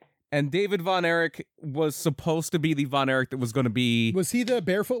 Right. and David Von Erich was supposed to be the Von Erich that was going to be... Was he the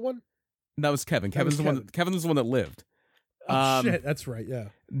barefoot one? That was Kevin. That was Kevin was the one that lived. Oh, shit. That's right. Yeah.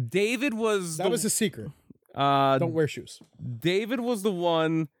 David was... That was a secret. Uh, Don't wear shoes. David was the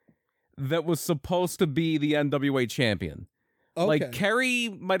one that was supposed to be the NWA champion. Okay. Like, Kerry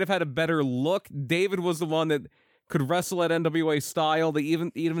might have had a better look. David was the one that could wrestle at NWA style. They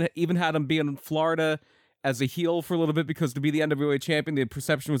even had him be in Florida as a heel for a little bit, because to be the NWA champion, the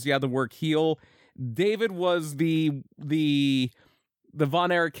perception was he had to work heel. David was the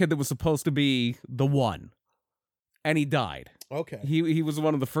Von Erich kid that was supposed to be the one, and he died. Okay. He was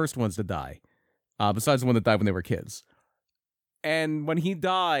one of the first ones to die, besides the one that died when they were kids. And when he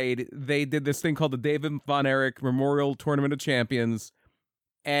died, they did this thing called the David Von Erich Memorial Tournament of Champions,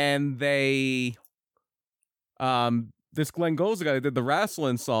 and they this Glenn Goza guy that did the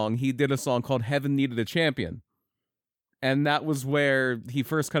wrestling song, he did a song called Heaven Needed a Champion. And that was where he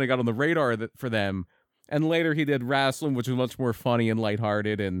first kind of got on the radar for them. And later he did wrestling, which was much more funny and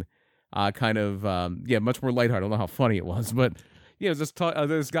lighthearted and much more lighthearted. I don't know how funny it was, but yeah, it was just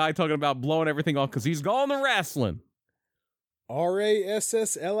this guy talking about blowing everything off because he's going to wrestling.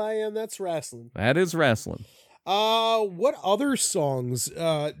 RASSLIN, that's wrestling. That is wrestling. What other songs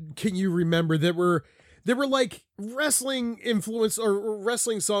can you remember that were like wrestling influence or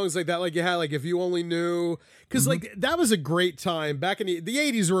wrestling songs like that? Like you had like If You Only Knew, because like that was a great time back in the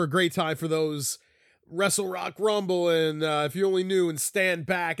 80s. Were a great time for those Wrestle Rock Rumble and If You Only Knew and Stand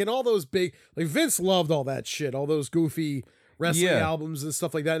Back and all those big, like Vince loved all that shit, all those goofy wrestling albums and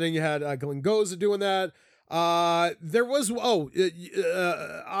stuff like that. And then you had Glenn Goza doing that. There was Otto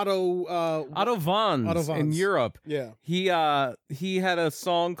Vons in Europe. Yeah. He had a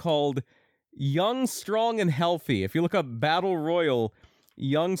song called Young, Strong, and Healthy. If you look up Battle Royal,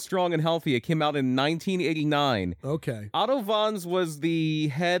 Young, Strong, and Healthy, it came out in 1989. Okay. Otto Vons was the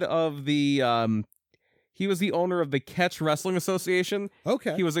head of the he was the owner of the Catch Wrestling Association.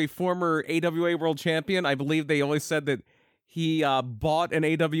 Okay. He was a former AWA world champion. I believe they always said that he bought an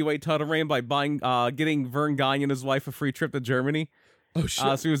AWA title reign by getting Vern Gagne and his wife a free trip to Germany. Oh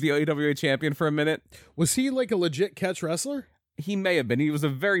shit! So he was the AWA champion for a minute. Was he like a legit catch wrestler? He may have been. He was a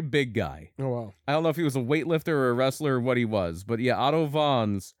very big guy. Oh wow! I don't know if he was a weightlifter or a wrestler or what he was, but yeah, Otto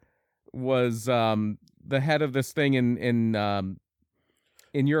Vons was the head of this thing in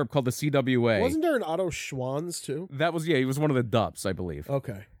Europe called the CWA. Wasn't there an Otto Schwanz too? That was he was one of the Dups, I believe.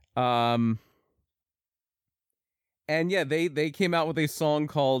 Okay. And yeah, they came out with a song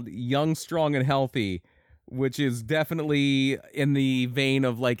called Young, Strong, and Healthy, which is definitely in the vein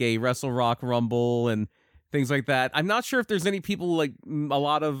of like a Wrestle Rock Rumble and things like that. I'm not sure if there's any people like a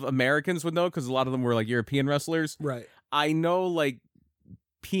lot of Americans would know, because a lot of them were like European wrestlers. Right. I know like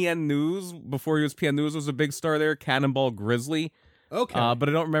PN News, before he was PN News, was a big star there. Cannonball Grizzly. Okay. But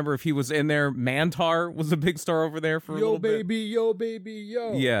I don't remember if he was in there. Mantar was a big star over there for a little bit. Yo baby,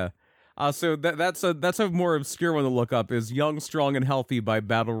 yo. Yeah. So that's a more obscure one to look up, is Young, Strong, and Healthy by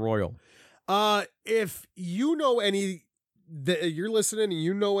Battle Royal. If you know any that you're listening and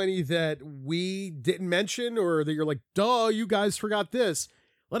you know any that we didn't mention, or that you're like, duh, you guys forgot this,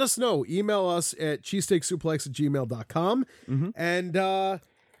 let us know. Email us at cheesesteaksuplex@gmail.com. And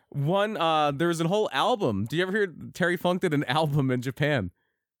there's a whole album. Do you ever hear Terry Funk did an album in Japan?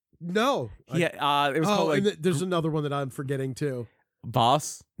 No. Yeah, it was called like there's another one that I'm forgetting too.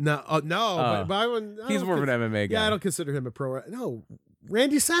 Boss. No, but he's more of an MMA guy. Yeah, I don't consider him a pro. No,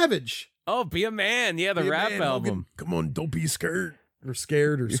 Randy Savage. Oh, Be a Man. Yeah, the Be a rap Man, album. Hogan. Come on, don't be scared. Or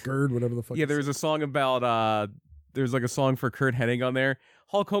scared or scared, whatever the fuck. Yeah, it's- there was a song about there's like a song for Kurt Hennig on there.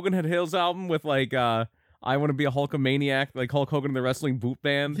 Hulk Hogan had his album with like I Want to Be a Hulkamaniac, like Hulk Hogan and the Wrestling Boot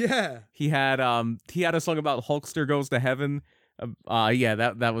Band. Yeah. He had a song about Hulkster Goes to Heaven. Yeah,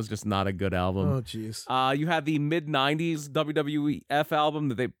 that was just not a good album. Oh, jeez. You had the mid '90s WWF album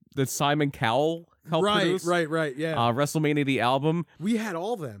that Simon Cowell helped produce. Right. Yeah. WrestleMania the album. We had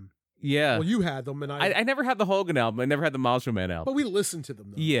all them. Yeah, Well, you had them, and I never had the Hogan album. I never had the Macho Man album. but we listened to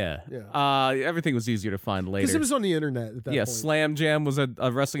them, though. Yeah. Yeah. Everything was easier to find Because later. it was on the internet at that Yeah, point. Slam Jam was a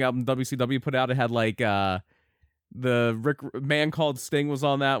wrestling album WCW put out. It had like the Man Called Sting was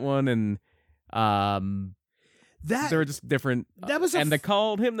on that one, and That there were just different. that was a and they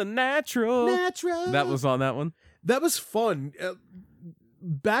called him the Natural. natural. That was on that one. That was fun.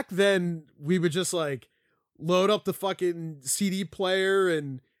 Back then, we would just like load up the fucking CD player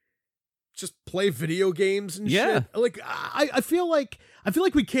and just play video games and Yeah. shit. Like I feel like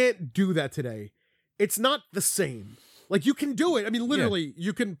we can't do that today. It's not the same. Like you can do it. I mean, literally,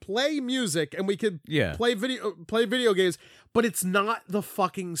 you can play music and we could Yeah. play video games, but it's not the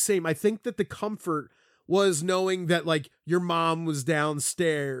fucking same. I think that the comfort was knowing that like your mom was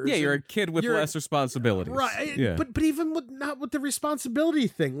downstairs. Yeah, you're a and- kid with you're- less responsibilities. Right. Yeah. But even not with the responsibility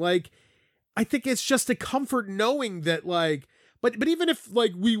thing. Like, I think it's just a comfort knowing that like, but even if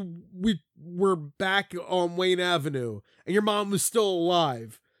like we were back on Wayne Avenue and your mom was still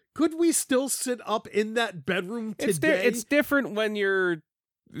alive, could we still sit up in that bedroom today? It's different when you're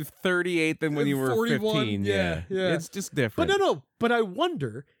 38 than when you were 41, 15. yeah. It's just different. But no. But I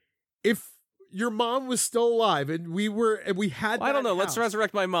wonder if your mom was still alive and we had. Well, I don't that know. Let's house.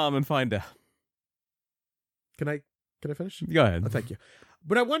 resurrect my mom and find out. Can I finish? Go ahead. Oh, thank you.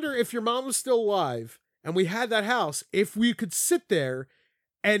 But I wonder if your mom was still alive and we had that house, if we could sit there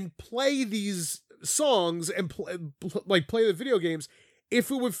and play these songs and play the video games, if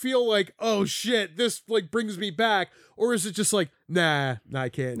it would feel like, oh shit, this like brings me back, or is it just like, nah, I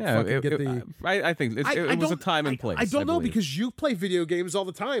can't fucking get the. I think it was a don't- time and place. I don't know believe. because you play video games all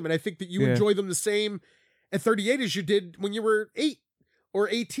the time, and I think that you Yeah. enjoy them the same at 38 as you did when you were 8 or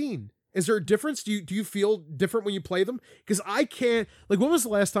 18. Is there a difference? Do you feel different when you play them? Because I can't. Like, when was the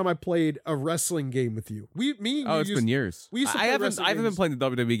last time I played a wrestling game with you? It's been years. we used to I play haven't wrestling been games. playing the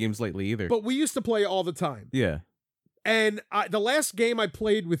WWE games lately either. But we used to play all the time. yeah. And the last game I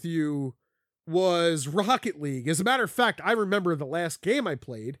played with you was Rocket League. As a matter of fact, I remember the last game I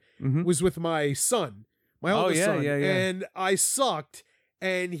played Mhm. was with my son, my Oh, oldest yeah, son. yeah. And I sucked,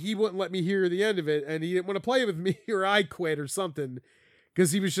 and he wouldn't let me hear the end of it, and he didn't want to play with me, or I quit or something,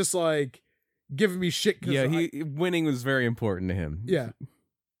 because he was just like giving me shit. 'cause Yeah, winning was very important to him. yeah.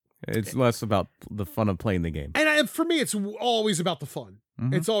 It's less about the fun of playing the game. And for me, it's always about the fun.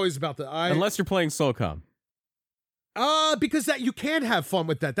 Mhm. It's always about the Unless you're playing SOCOM. because that you can have fun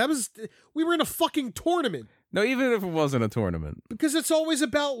with that. We were in a fucking tournament. No, even if it wasn't a tournament. Because it's always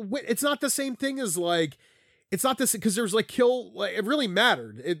about it's not the same thing as like it's not this because there was like it really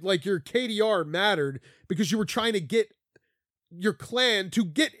mattered. It like your KDR mattered because you were trying to get your clan to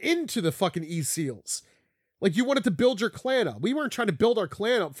get into the fucking E-Seals. Like you wanted to build your clan up. We weren't trying to build our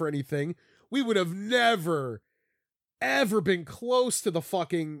clan up for anything. We would have never ever been close to the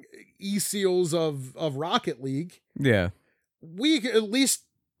fucking E-Seals of Rocket League. Yeah. We at least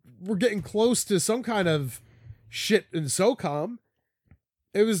were getting close to some kind of shit in SOCOM.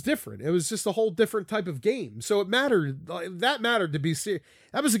 It was different. It was just a whole different type of game. So it mattered. That mattered to be serious.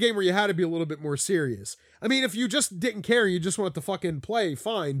 That was a game where you had to be a little bit more serious. I mean, if you just didn't care, you just wanted to fucking play,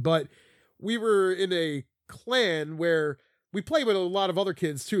 fine. But we were in a clan where we played with a lot of other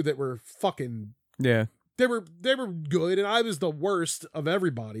kids too that were fucking. Yeah. They were good, and I was the worst of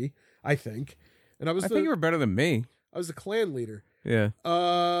everybody, I think. And I think you were better than me. I was the clan leader. Yeah.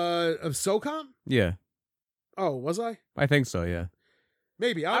 Of SOCOM? Yeah. Oh, was I? I think so, yeah.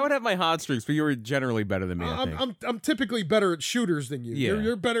 Maybe. I would have my hot streaks, but you were generally better than me, I think. I'm typically better at shooters than you. Yeah.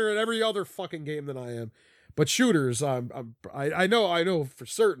 You're better at every other fucking game than I am. But shooters, I know for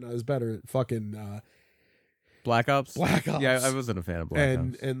certain I was better at fucking Black Ops? Black Ops. Yeah, I wasn't a fan of Black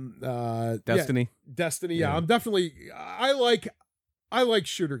Ops. and Destiny? Yeah, Destiny. Yeah, Yeah. I'm definitely I like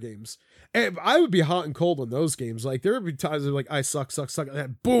shooter games. And I would be hot and cold on those games. Like there would be times where like I suck, and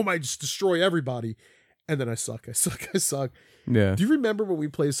then boom, I just destroy everybody. And then I suck. Yeah. Do you remember when we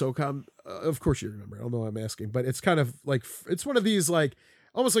played SOCOM? Of course you remember. I don't know why I'm asking, but it's kind of like it's one of these like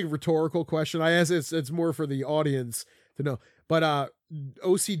almost like a rhetorical question. I ask it's more for the audience to know. But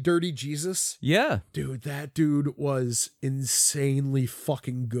OC Dirty Jesus, Yeah. dude, that dude was insanely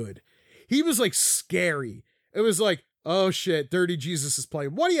fucking good. He was like scary. It was like Oh shit, Dirty Jesus is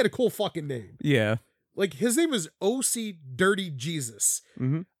playing. One, he had a cool fucking name. Yeah. Like his name was OC Dirty Jesus.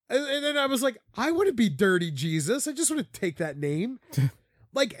 Mm-hmm. And then I was like, I wouldn't be Dirty Jesus. I just want to take that name.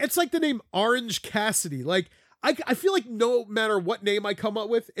 Like, it's like the name Orange Cassidy. Like, I feel like no matter what name I come up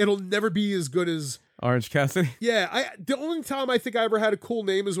with, it'll never be as good as Orange Cassidy. Yeah. The only time I think I ever had a cool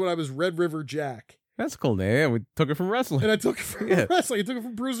name is when I was Red River Jack. That's a cool name. Yeah, we took it from wrestling. And I took it from wrestling. I took it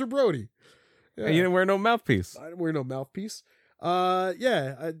from Bruiser Brody. Yeah. And you didn't wear no mouthpiece. I didn't wear no mouthpiece.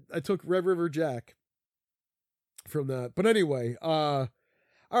 Yeah, I took Red River Jack from that. But anyway, all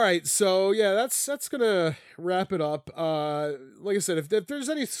right, so yeah, that's gonna wrap it up. Like I said, if there's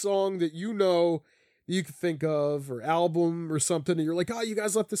any song that you know you can think of, or album or something, and you're like, oh, you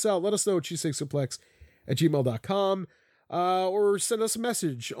guys left this out, let us know at cheesesteaksuplex@gmail.com, or send us a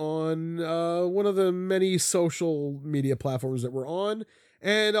message on one of the many social media platforms that we're on,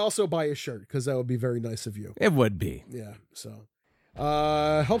 and also buy a shirt, because that would be very nice of you. It would be. Yeah, so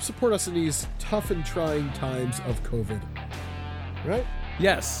help support us in these tough and trying times of COVID. Right?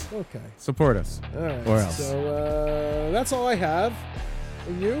 Yes. Okay. Support us. All right. Or else. So that's all I have.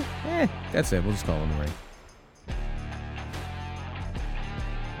 And you? That's it. We'll just call it in the ring.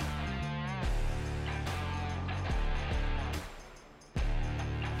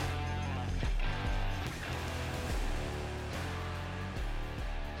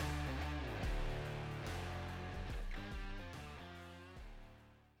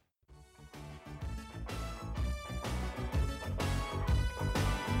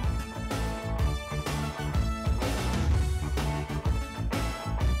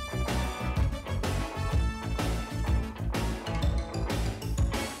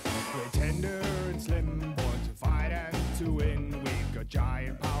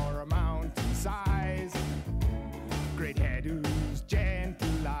 Giant power, a mountain size. Great hairdos, gentle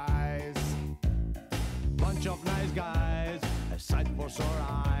eyes. Bunch of nice guys, a sight for sore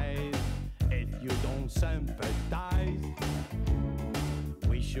eyes. If you don't sympathize,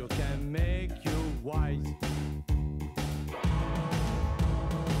 we sure can make you wise.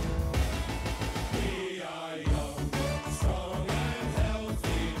 We are young, strong and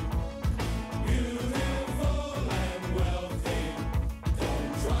healthy, beautiful and wealthy.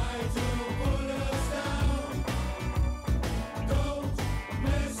 Try to put us down. Don't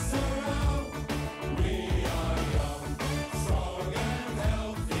mess around. We are young, strong and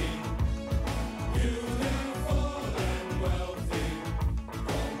healthy, beautiful and wealthy.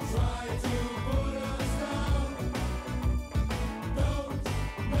 Don't try to put us down. Don't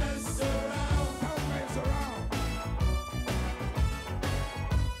mess around. Don't mess around.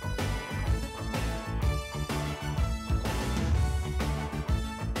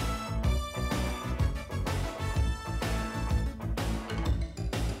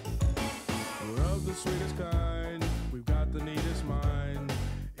 We're of the sweetest kind, we've got the neatest mind.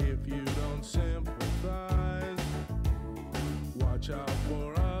 If you don't sympathize, watch out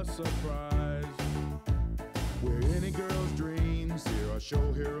for a surprise. We're any girl's dreams, hear our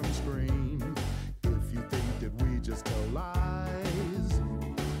show, hear 'em scream. If you think that we just tell lies,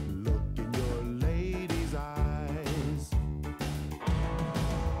 look in your lady's eyes.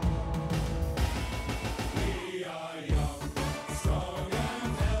 We are young, strong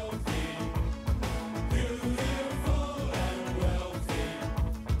and healthy, beautiful and wealthy.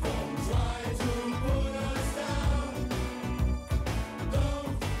 Don't try to put us down.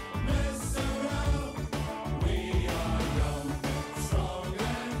 Don't mess around. We are young, strong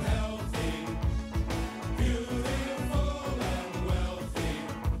and healthy, beautiful and wealthy.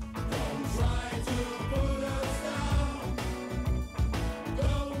 Don't try to put us down.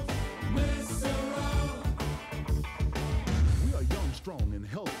 Don't mess around. We are young, strong, and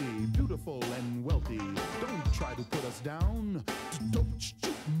healthy, beautiful and wealthy. Don't try to put us down. Don't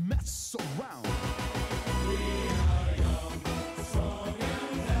you mess around. We are young, strong,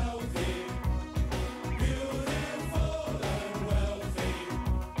 and healthy, beautiful and wealthy.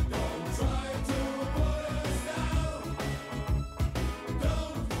 Don't try to put us down.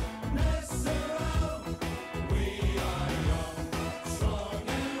 Don't mess around. We are young, strong,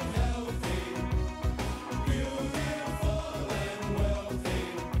 and healthy, beautiful and wealthy.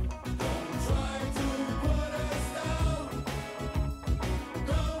 Don't try to put us down.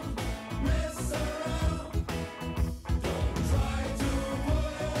 Don't mess around. Don't try to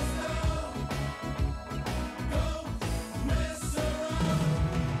put us down. Don't mess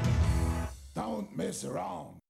around. Don't mess around.